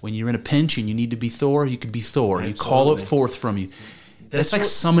 When you're in a pinch and you need to be Thor, you can be Thor. Absolutely. You call it forth from you. That's like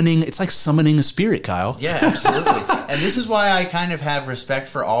summoning. It's like summoning a spirit, Kyle. Yeah, absolutely. And this is why I kind of have respect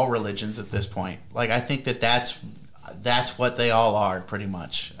for all religions at this point. Like I think that's what they all are, pretty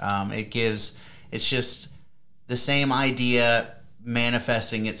much. It's just the same idea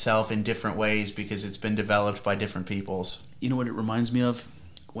manifesting itself in different ways because it's been developed by different peoples. You know what it reminds me of?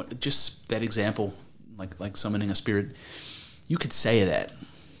 Just that example, like summoning a spirit. You could say that,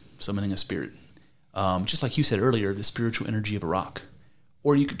 summoning a spirit. Just like you said earlier, the spiritual energy of a rock.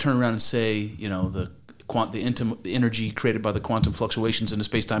 Or you could turn around and say, the energy created by the quantum fluctuations in the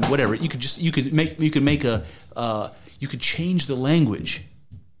space-time, whatever. You could change the language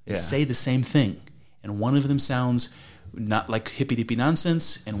and say the same thing. And one of them sounds not like hippy-dippy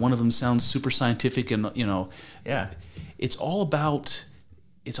nonsense, and one of them sounds super scientific and, Yeah. It's all about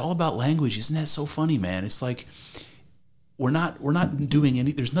language. Isn't that so funny, man? It's like we're not doing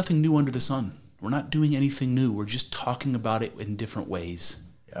there's nothing new under the sun. We're not doing anything new. We're just talking about it in different ways.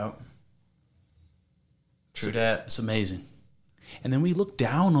 Yep. True that. It's amazing. And then we look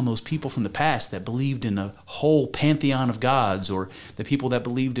down on those people from the past that believed in a whole pantheon of gods, or the people that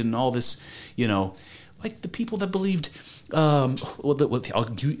believed in all this, like the people that believed. I'll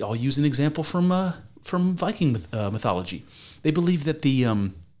use an example from Viking mythology. They believed that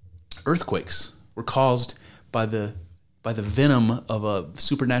the earthquakes were caused by the venom of a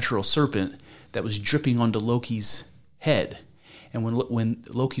supernatural serpent that was dripping onto Loki's head. And when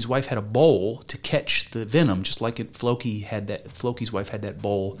Loki's wife had a bowl to catch the venom, just like Floki's wife had that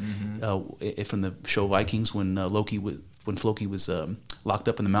bowl from the show Vikings, when Floki was locked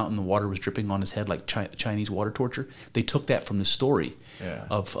up in the mountain, the water was dripping on his head like Chinese water torture. They took that from the story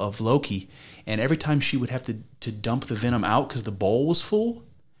of Loki, and every time she would have to dump the venom out because the bowl was full,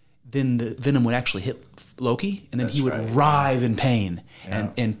 then the venom would actually hit Loki, and then he would writhe in pain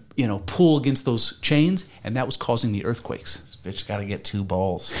and pull against those chains, and that was causing the earthquakes. This bitch got to get 2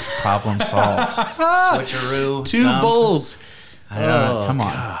 bowls. Problem solved. Switcheroo. 2 bowls. I don't know. Come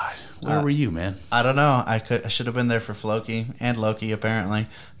on. God. Where were you, man? I don't know. I should have been there for Floki and Loki, apparently.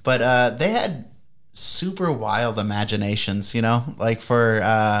 But they had super wild imaginations, like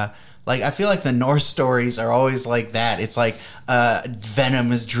for. I feel like the Norse stories are always like that. It's like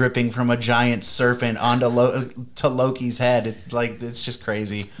venom is dripping from a giant serpent onto to Loki's head. It's just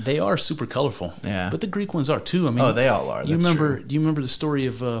crazy. They are super colorful. Yeah, but the Greek ones are too. I mean, they all are. Do you remember the story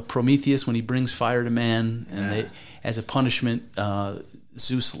of Prometheus when he brings fire to man, and as a punishment,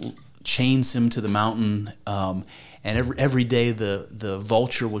 Zeus chains him to the mountain, and every day the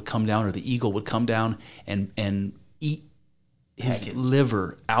vulture would come down, or the eagle would come down and eat his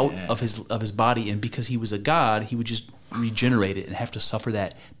liver out of his body, and because he was a god, he would just regenerate it and have to suffer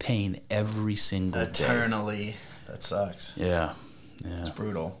that pain every single day. Eternally. That sucks. Yeah. It's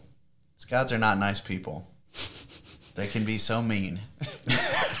brutal. These gods are not nice people. They can be so mean.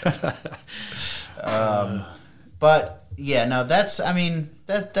 But yeah, no, that's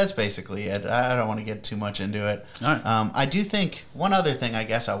basically it. I don't want to get too much into it. All right. I do think one other thing I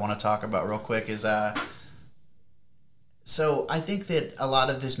guess I want to talk about real quick is so I think that a lot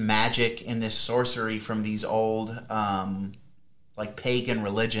of this magic and this sorcery from these old like pagan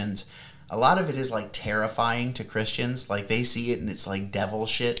religions, a lot of it is like terrifying to Christians. Like they see it and it's like devil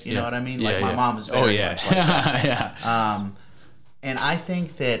shit. You know what I mean? Like my mom is very much like that. And I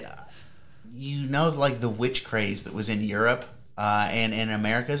think that like the witch craze that was in Europe and in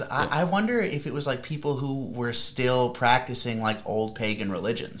Americas, I wonder if it was like people who were still practicing like old pagan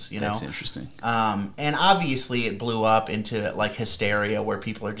religions, That's interesting. And obviously it blew up into like hysteria where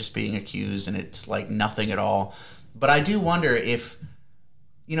people are just being accused and it's like nothing at all. But I do wonder if,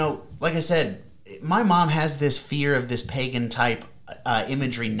 like I said, my mom has this fear of this pagan type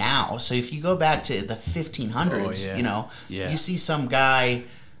imagery now. So if you go back to the 1500s, you see some guy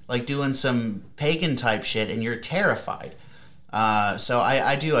like doing some pagan type shit and you're terrified. So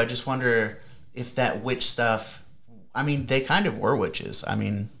I just wonder if that witch stuff, I mean, they kind of were witches. I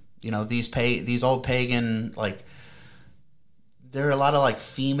mean, these old pagan, like, there are a lot of like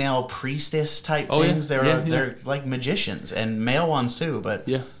female priestess type things. They're like magicians, and male ones too, but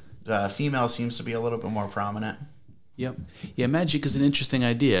female seems to be a little bit more prominent. Yep. Yeah, magic is an interesting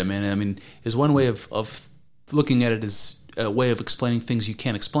idea, man. I mean, is one way of looking at it as a way of explaining things you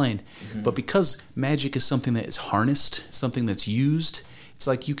can't explain. Mm-hmm. But because magic is something that is harnessed, something that's used, it's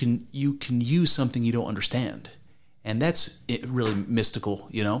like you can use something you don't understand. And that's really mystical,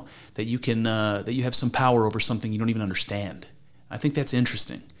 that you can that you have some power over something you don't even understand. I think that's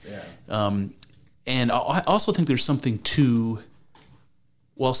interesting. Yeah. And I also think there's something to,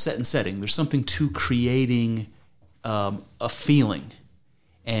 set and setting, there's something to creating a feeling.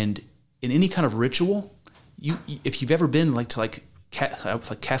 And in any kind of ritual, if you've ever been to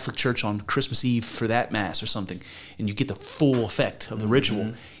Catholic Church on Christmas Eve for that Mass or something, and you get the full effect of the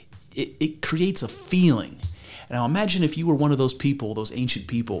ritual, it creates a feeling. Now imagine if you were one of those people, those ancient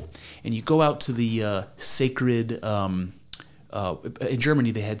people, and you go out to the sacred. In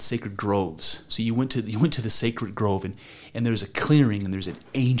Germany, they had sacred groves. So you went to the sacred grove, and there's a clearing, and there's an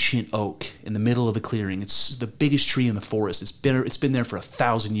ancient oak in the middle of the clearing. It's the biggest tree in the forest. It's been there for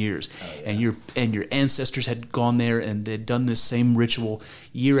 1,000 years, and your ancestors had gone there and they'd done this same ritual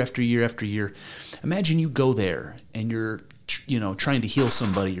year after year after year. Imagine you go there and you're trying to heal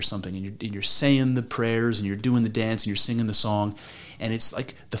somebody or something, and you're saying the prayers and you're doing the dance and you're singing the song, and it's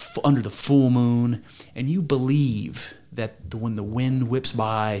like under the full moon, and you believe that when the wind whips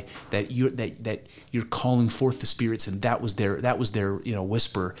by, that you're calling forth the spirits, and that was their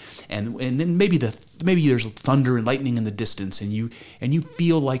whisper, and then maybe there's thunder and lightning in the distance, and you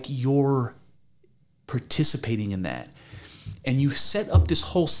feel like you're participating in that. And you set up this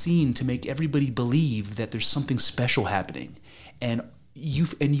whole scene to make everybody believe that there's something special happening. And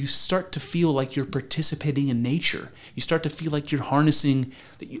you start to feel like you're participating in nature. You start to feel like you're harnessing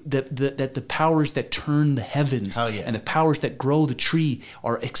that the powers that turn the heavens and the powers that grow the tree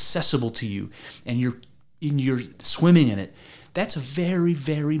are accessible to you, and you're swimming in it. That's a very,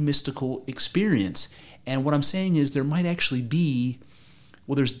 very mystical experience. And what I'm saying is there might actually be,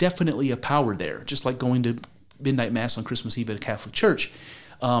 well, there's definitely a power there, just like going to midnight mass on Christmas Eve at a Catholic church.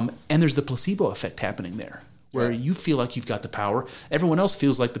 And there's the placebo effect happening there, where you feel like you've got the power. Everyone else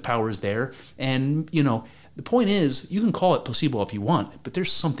feels like the power is there. And, the point is, you can call it placebo if you want, but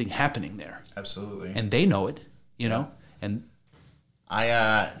there's something happening there. Absolutely. And they know it, know. And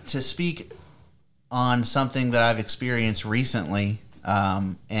to speak on something that I've experienced recently,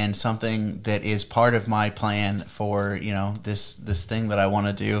 and something that is part of my plan for, this thing that I want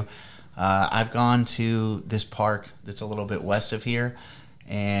to do. I've gone to this park that's a little bit west of here,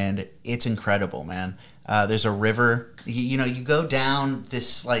 and it's incredible, man. There's a river. You go down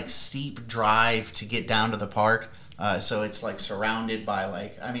this like steep drive to get down to the park. So it's like surrounded by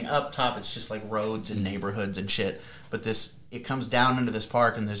up top it's just like roads and neighborhoods and shit. But it comes down into this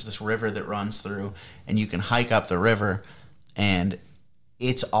park, and there's this river that runs through, and you can hike up the river, and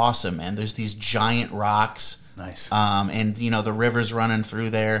it's awesome, man. There's these giant rocks. Nice. And the river's running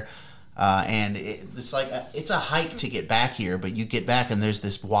through there. And it's like it's a hike to get back here, but you get back and there's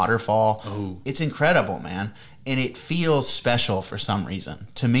this waterfall. Oh. It's incredible, man, and it feels special for some reason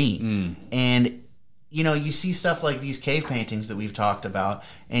to me. And you see stuff like these cave paintings that we've talked about,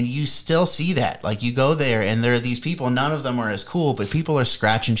 and you still see that. Like, you go there, and there are these people. None of them are as cool, but people are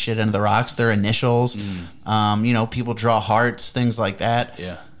scratching shit into the rocks. Their initials. People draw hearts, things like that.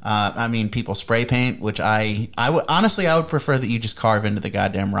 Yeah. People spray paint, which I would prefer that you just carve into the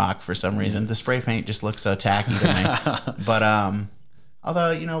goddamn rock for some reason. The spray paint just looks so tacky to me. But,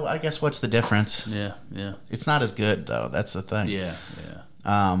 although, I guess what's the difference? Yeah, yeah. It's not as good, though. That's the thing. Yeah,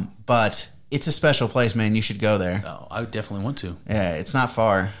 yeah. But it's a special place, man. You should go there. Oh, I would definitely want to. Yeah, it's not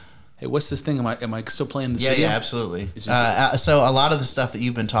far. Hey, what's this thing? Am I still playing this video? Yeah, absolutely. So a lot of the stuff that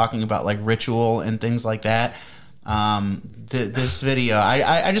you've been talking about, like ritual and things like that, this video,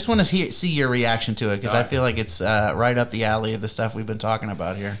 I just want to see your reaction to it, because I feel like it's right up the alley of the stuff we've been talking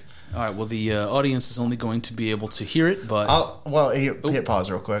about here. All right. Well, the audience is only going to be able to hear it, but hit pause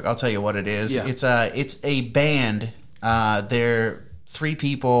real quick. I'll tell you what it is. Yeah. It's a band. They're 3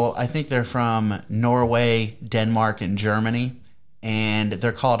 people. I think they're from Norway, Denmark, and Germany, and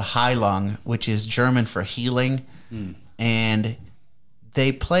they're called Heilung, which is German for healing. And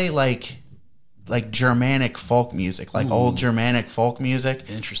they play like Germanic folk music, like old Germanic folk music.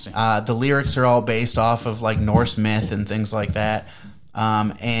 Interesting. The lyrics are all based off of like Norse myth and things like that.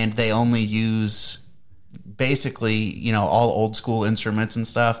 And they only use basically, all old school instruments and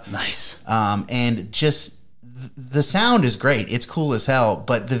stuff. Nice. And just the sound is great. It's cool as hell,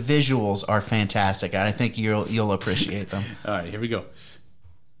 but the visuals are fantastic, and I think you'll appreciate them. All right, here we go.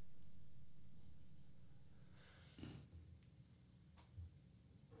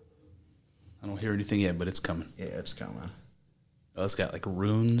 I don't hear anything yet, but it's coming. Yeah, it's coming. Oh, it's got like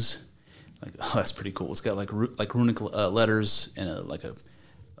runes. That's pretty cool. It's got like runic letters and a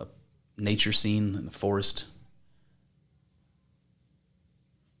nature scene in the forest.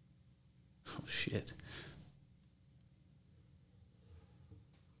 Oh shit.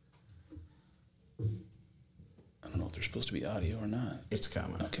 I don't know if there's supposed to be audio or not. It's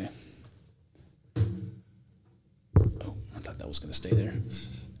coming. Okay. Oh, I thought that was going to stay there.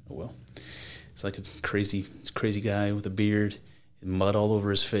 Oh well. It's like a crazy guy with a beard and mud all over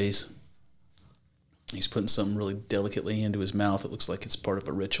his face. He's putting something really delicately into his mouth. It looks like it's part of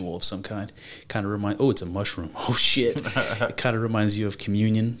a ritual of some kind. It's a mushroom. Oh, shit. It kind of reminds you of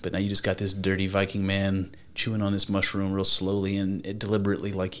communion, but now you just got this dirty Viking man chewing on this mushroom real slowly and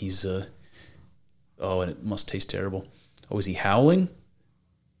deliberately, like he's... and it must taste terrible. Oh, is he howling?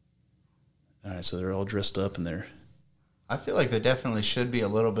 All right, so they're all dressed up and they're... I feel like there definitely should be a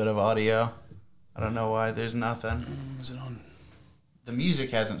little bit of audio. I don't know why there's nothing. Is it on? The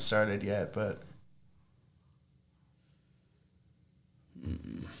music hasn't started yet, but...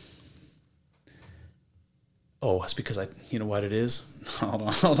 Oh, that's because you know what it is? Hold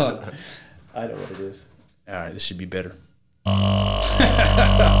on. I know what it is. All right, this should be better.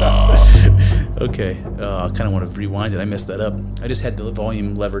 Okay. I kind of want to rewind it. I messed that up. I just had the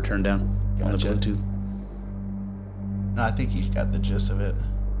volume lever turned down on the Bluetooth. No, I think you got the gist of it.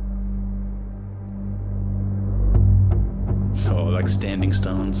 Oh, like standing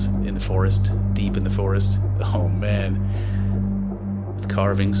stones in the forest, deep in the forest. Oh, man. With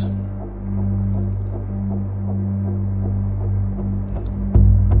carvings.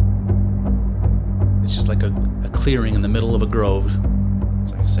 like a clearing in the middle of a grove.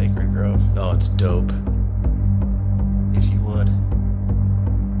 It's like a sacred grove. Oh, it's dope. If you would.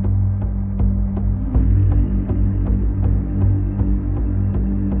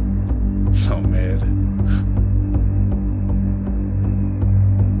 Oh, man.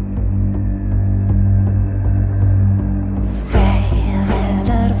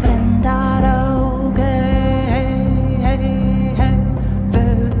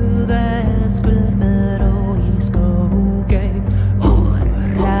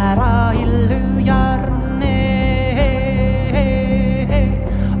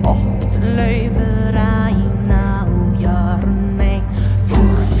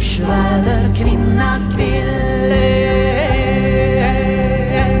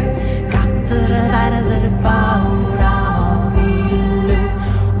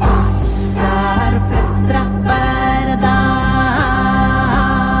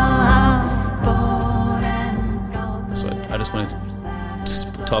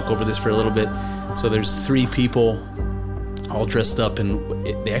 Talk over this for a little bit. So there's 3 people all dressed up, and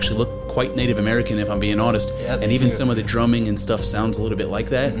they actually look quite Native American, if I'm being honest. Yeah, and even do. some of the drumming and stuff sounds a little bit like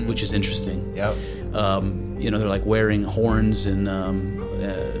that, which is interesting. Yep. You know, they're like wearing horns and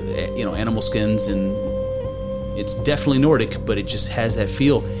you know, animal skins, and it's definitely Nordic, but it just has that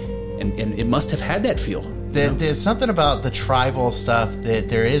feel, and it must have had that feel. There's something about the tribal stuff that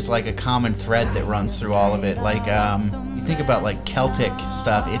there is like a common thread that runs through all of it. Like you think about like Celtic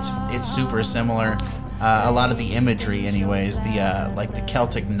stuff, it's super similar. A lot of the imagery, anyways, the like the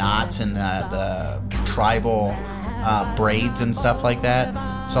Celtic knots and the tribal braids and stuff like that.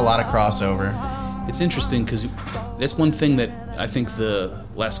 It's a lot of crossover. It's interesting because that's one thing that I think the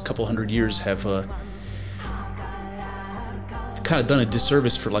last couple hundred years have kind of done a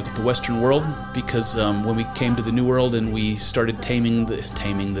disservice for like the Western world, because when we came to the New World and we started taming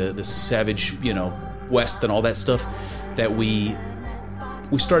the savage, you know, West and all that stuff, that we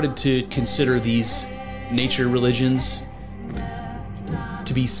started to consider these nature religions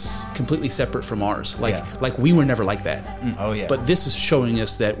to be completely separate from ours. Like we were never like that. Oh yeah. But this is showing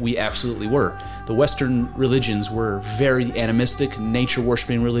us that we absolutely were. The Western religions were very animistic, nature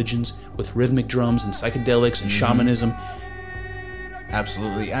worshiping religions with rhythmic drums and psychedelics and shamanism.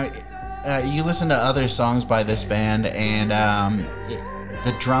 Absolutely. You listen to other songs by this band, and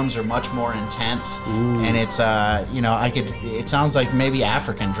the drums are much more intense. Ooh. And it's you know, it sounds like maybe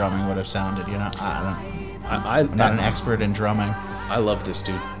African drumming would have sounded. You know, I'm not an expert in drumming. I love this,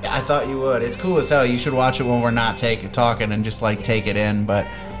 dude. I thought you would. It's cool as hell. You should watch it when we're not talking and just like take it in. But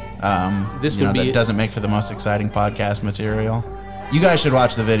this would be that doesn't make for the most exciting podcast material. You guys should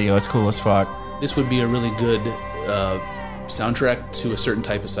watch the video. It's cool as fuck. This would be a really good soundtrack to a certain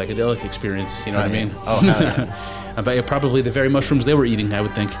type of psychedelic experience. You know what I mean? Oh, hell yeah. I bet you probably the very mushrooms they were eating, I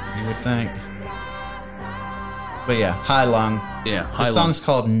would think. You would think. But yeah, High Lung. Yeah, High Lung. The song's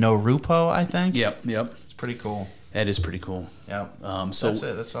called Norupo, I think. Yep. It's pretty cool. That is pretty cool. Yep. So that's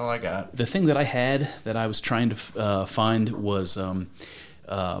it. That's all I got. The thing that I had that I was trying to find was,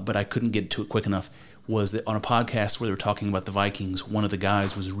 but I couldn't get to it quick enough, was that on a podcast where they were talking about the Vikings, one of the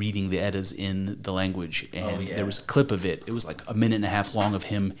guys was reading the Eddas in the language, and there was a clip of it. It was like a minute and a half long of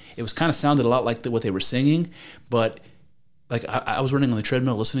him. It was kind of sounded a lot like what they were singing, but like I was running on the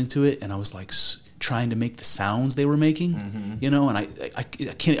treadmill listening to it, and I was like trying to make the sounds they were making, you know, and I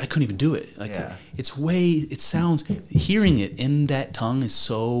couldn't even do it. Like it sounds, hearing it in that tongue is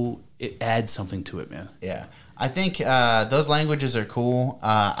so, it adds something to it, man. Yeah, I think those languages are cool.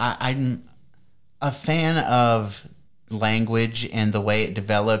 I'm a fan of language and the way it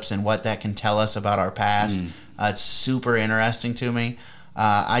develops and what that can tell us about our past. It's super interesting to me.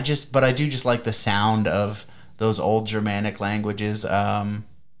 But I do just like the sound of those old Germanic languages.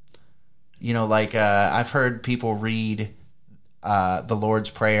 You know, like I've heard people read the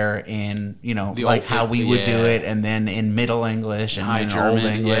Lord's Prayer in, you know, like how we would do it, and then in Middle English and High then German, Old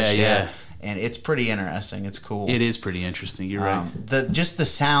English. Yeah. And it's pretty interesting. It's cool. It is pretty interesting. You're right. Just the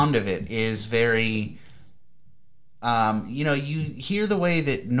sound of it is very. You know, you hear the way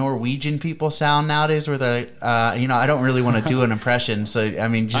that Norwegian people sound nowadays, where they, you know, I don't really want to do an impression. So I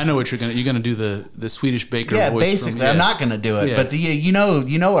mean, I know what you're gonna do the Swedish baker. Yeah, voice basically, I'm not gonna do it, but you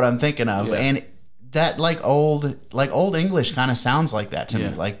know what I'm thinking of, and that like old English kind of sounds like that to me.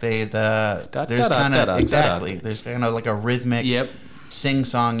 Like there's kind of exactly there's kind of like a rhythmic.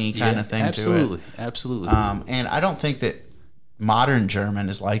 Sing-songy kind of thing to it. Absolutely. And I don't think that modern German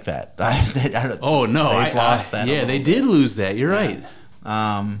is like that. Oh no, they've lost that. Yeah, they did lose that. You're right.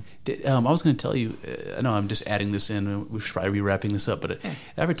 I was going to tell you. I know I'm just adding this in. We should probably be wrapping this up. But I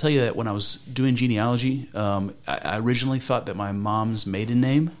ever tell you that when I was doing genealogy, I originally thought that my mom's maiden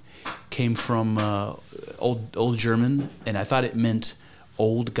name came from Old German, and I thought it meant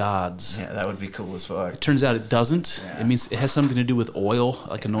old gods. Yeah, that would be cool as fuck. It turns out it doesn't. Yeah. It means it has something to do with oil,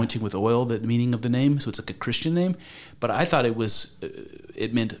 like anointing with oil, the meaning of the name. So it's like a Christian name. But I thought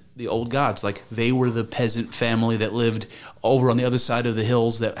it meant the old gods, like they were the peasant family that lived over on the other side of the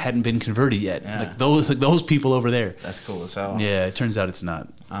hills that hadn't been converted yet. Yeah. Like those people over there. That's cool as hell. Yeah, it turns out it's not.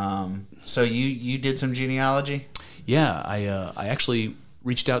 So you did some genealogy? Yeah, I actually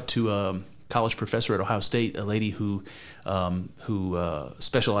reached out to a college professor at Ohio State, a lady who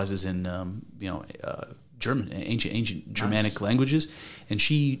specializes in German, ancient Germanic languages, and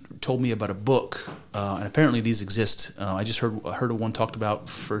she told me about a book, and apparently these exist. I just heard of one talked about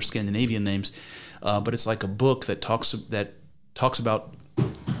for Scandinavian names, but it's like a book that talks about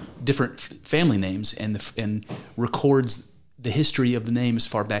different family names and records the history of the name as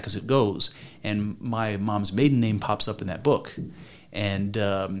far back as it goes. And my mom's maiden name pops up in that book, and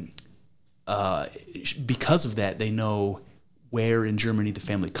because of that, they know where in Germany the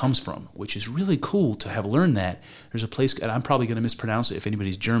family comes from, which is really cool to have learned that. There's a place, and I'm probably going to mispronounce it. If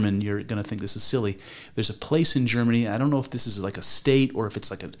anybody's German, you're going to think this is silly. There's a place in Germany. I don't know if this is like a state or if it's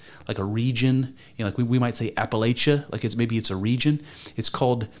like a region. You know, like we might say Appalachia, like maybe it's a region. It's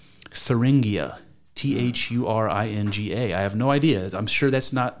called Thuringia. Thuringa. I have no idea. I'm sure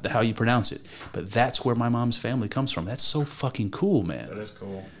that's not how you pronounce it, but that's where my mom's family comes from. That's so fucking cool, man. That is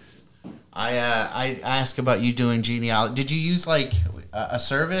cool. I asked about you doing genealogy. Did you use like a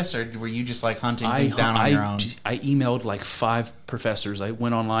service, or were you just like hunting things down on your own? I emailed like 5 professors. I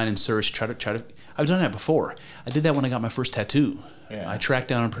went online and searched, try to. I've done that before. I did that when I got my first tattoo. Yeah. I tracked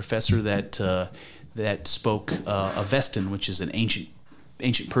down a professor that spoke Avestan, which is an ancient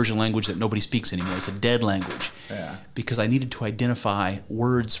Persian language that nobody speaks anymore. It's a dead language. Yeah. Because I needed to identify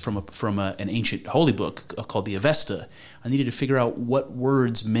words from an ancient holy book called the Avesta. I needed to figure out what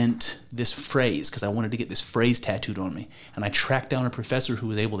words meant this phrase because I wanted to get this phrase tattooed on me. And I tracked down a professor who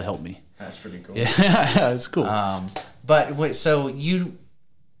was able to help me. That's pretty cool. Yeah, it's cool. But wait, so you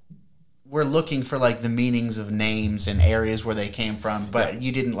were looking for like the meanings of names and areas where they came from, but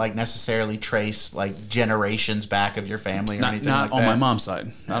you didn't like necessarily trace like generations back of your family or anything like that? Not on my mom's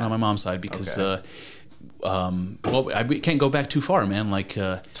side. Not on my mom's side because, I can't go back too far, man. Like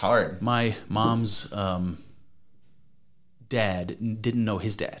it's hard. My mom's dad didn't know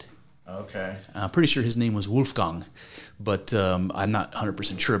his dad. Okay. I'm pretty sure his name was Wolfgang, but I'm not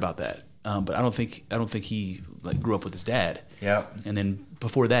 100% sure about that. But I don't think he like grew up with his dad. Yep. And then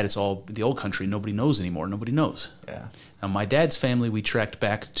before that, it's all the old country. Nobody knows anymore. Nobody knows. Yeah. Now, my dad's family, we tracked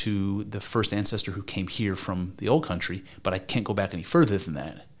back to the first ancestor who came here from the old country, but I can't go back any further than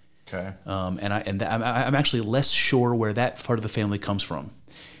that. Okay. I'm actually less sure where that part of the family comes from.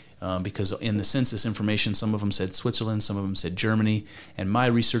 Because in the census information, some of them said Switzerland, some of them said Germany, and my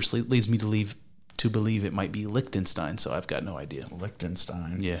research leads me to believe it might be Liechtenstein, so I've got no idea.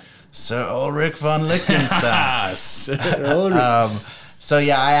 Liechtenstein. Yeah. Sir Ulrich von Liechtenstein. So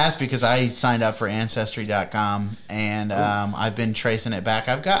yeah, I asked because I signed up for Ancestry.com, and I've been tracing it back.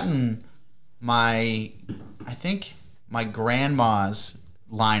 I've gotten my grandma's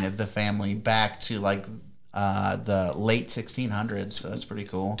line of the family back to like the late 1600s, so that's pretty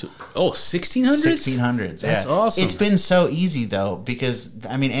cool. 1600s? 1600s, That's yeah. awesome. It's been so easy, though, because,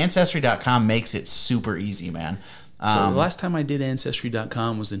 I mean, Ancestry.com makes it super easy, man. So the last time I did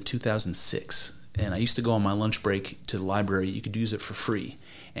Ancestry.com was in 2006, and I used to go on my lunch break to the library. You could use it for free,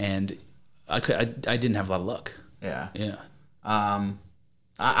 and I didn't have a lot of luck. Yeah. Yeah.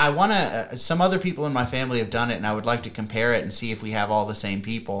 I want to, some other people in my family have done it, and I would like to compare it and see if we have all the same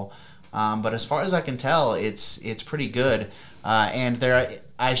people. But as far as I can tell, it's pretty good. And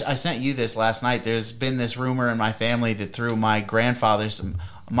I sent you this last night. There's been this rumor in my family that through my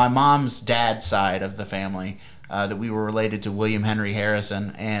my mom's dad's side of the family, that we were related to William Henry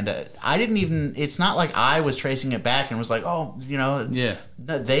Harrison. And I didn't even, it's not like I was tracing it back and was like, oh, you know, yeah.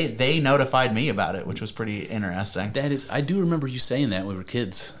 They notified me about it, which was pretty interesting. I do remember you saying that when we were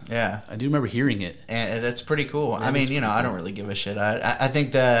kids. Yeah. I do remember hearing it. And that's pretty cool. I mean, you know, I don't really give a shit. I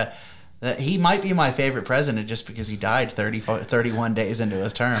think that he might be my favorite president just because he died 31 days into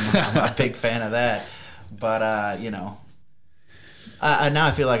his term. I'm a big fan of that. But, you know, now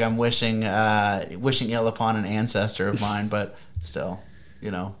I feel like I'm wishing ill upon an ancestor of mine, but still,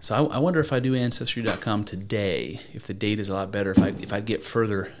 you know. So I wonder if I do Ancestry.com today, if the date is a lot better, if I'd get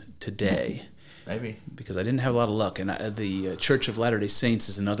further today. Maybe. Because I didn't have a lot of luck. And the Church of Latter-day Saints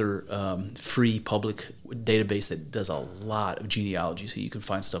is another free public database that does a lot of genealogy, so you can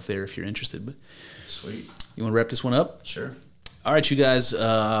find stuff there if you're interested. But sweet. You want to wrap this one up? Sure. All right, you guys.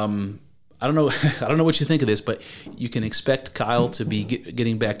 I don't know. I don't know what you think of this, but you can expect Kyle to be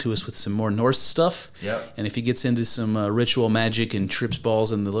getting back to us with some more Norse stuff. Yep. And if he gets into some ritual magic and trips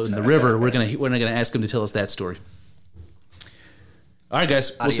balls in the river, we're gonna ask him to tell us that story. All right,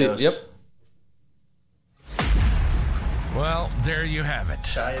 guys. Adios. We'll see. Yep. Well, there you have it.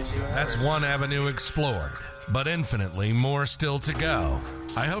 Shy of 2 hours. That's one avenue explored, but infinitely more still to go.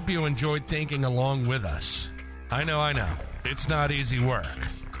 I hope you enjoyed thinking along with us. I know. It's not easy work.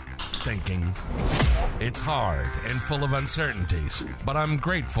 Thinking. It's hard and full of uncertainties, but I'm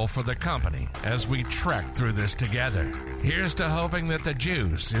grateful for the company as we trek through this together. Here's to hoping that the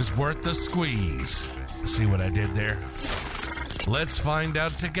juice is worth the squeeze. See what I did there? Let's find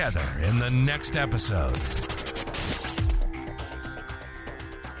out together in the next episode.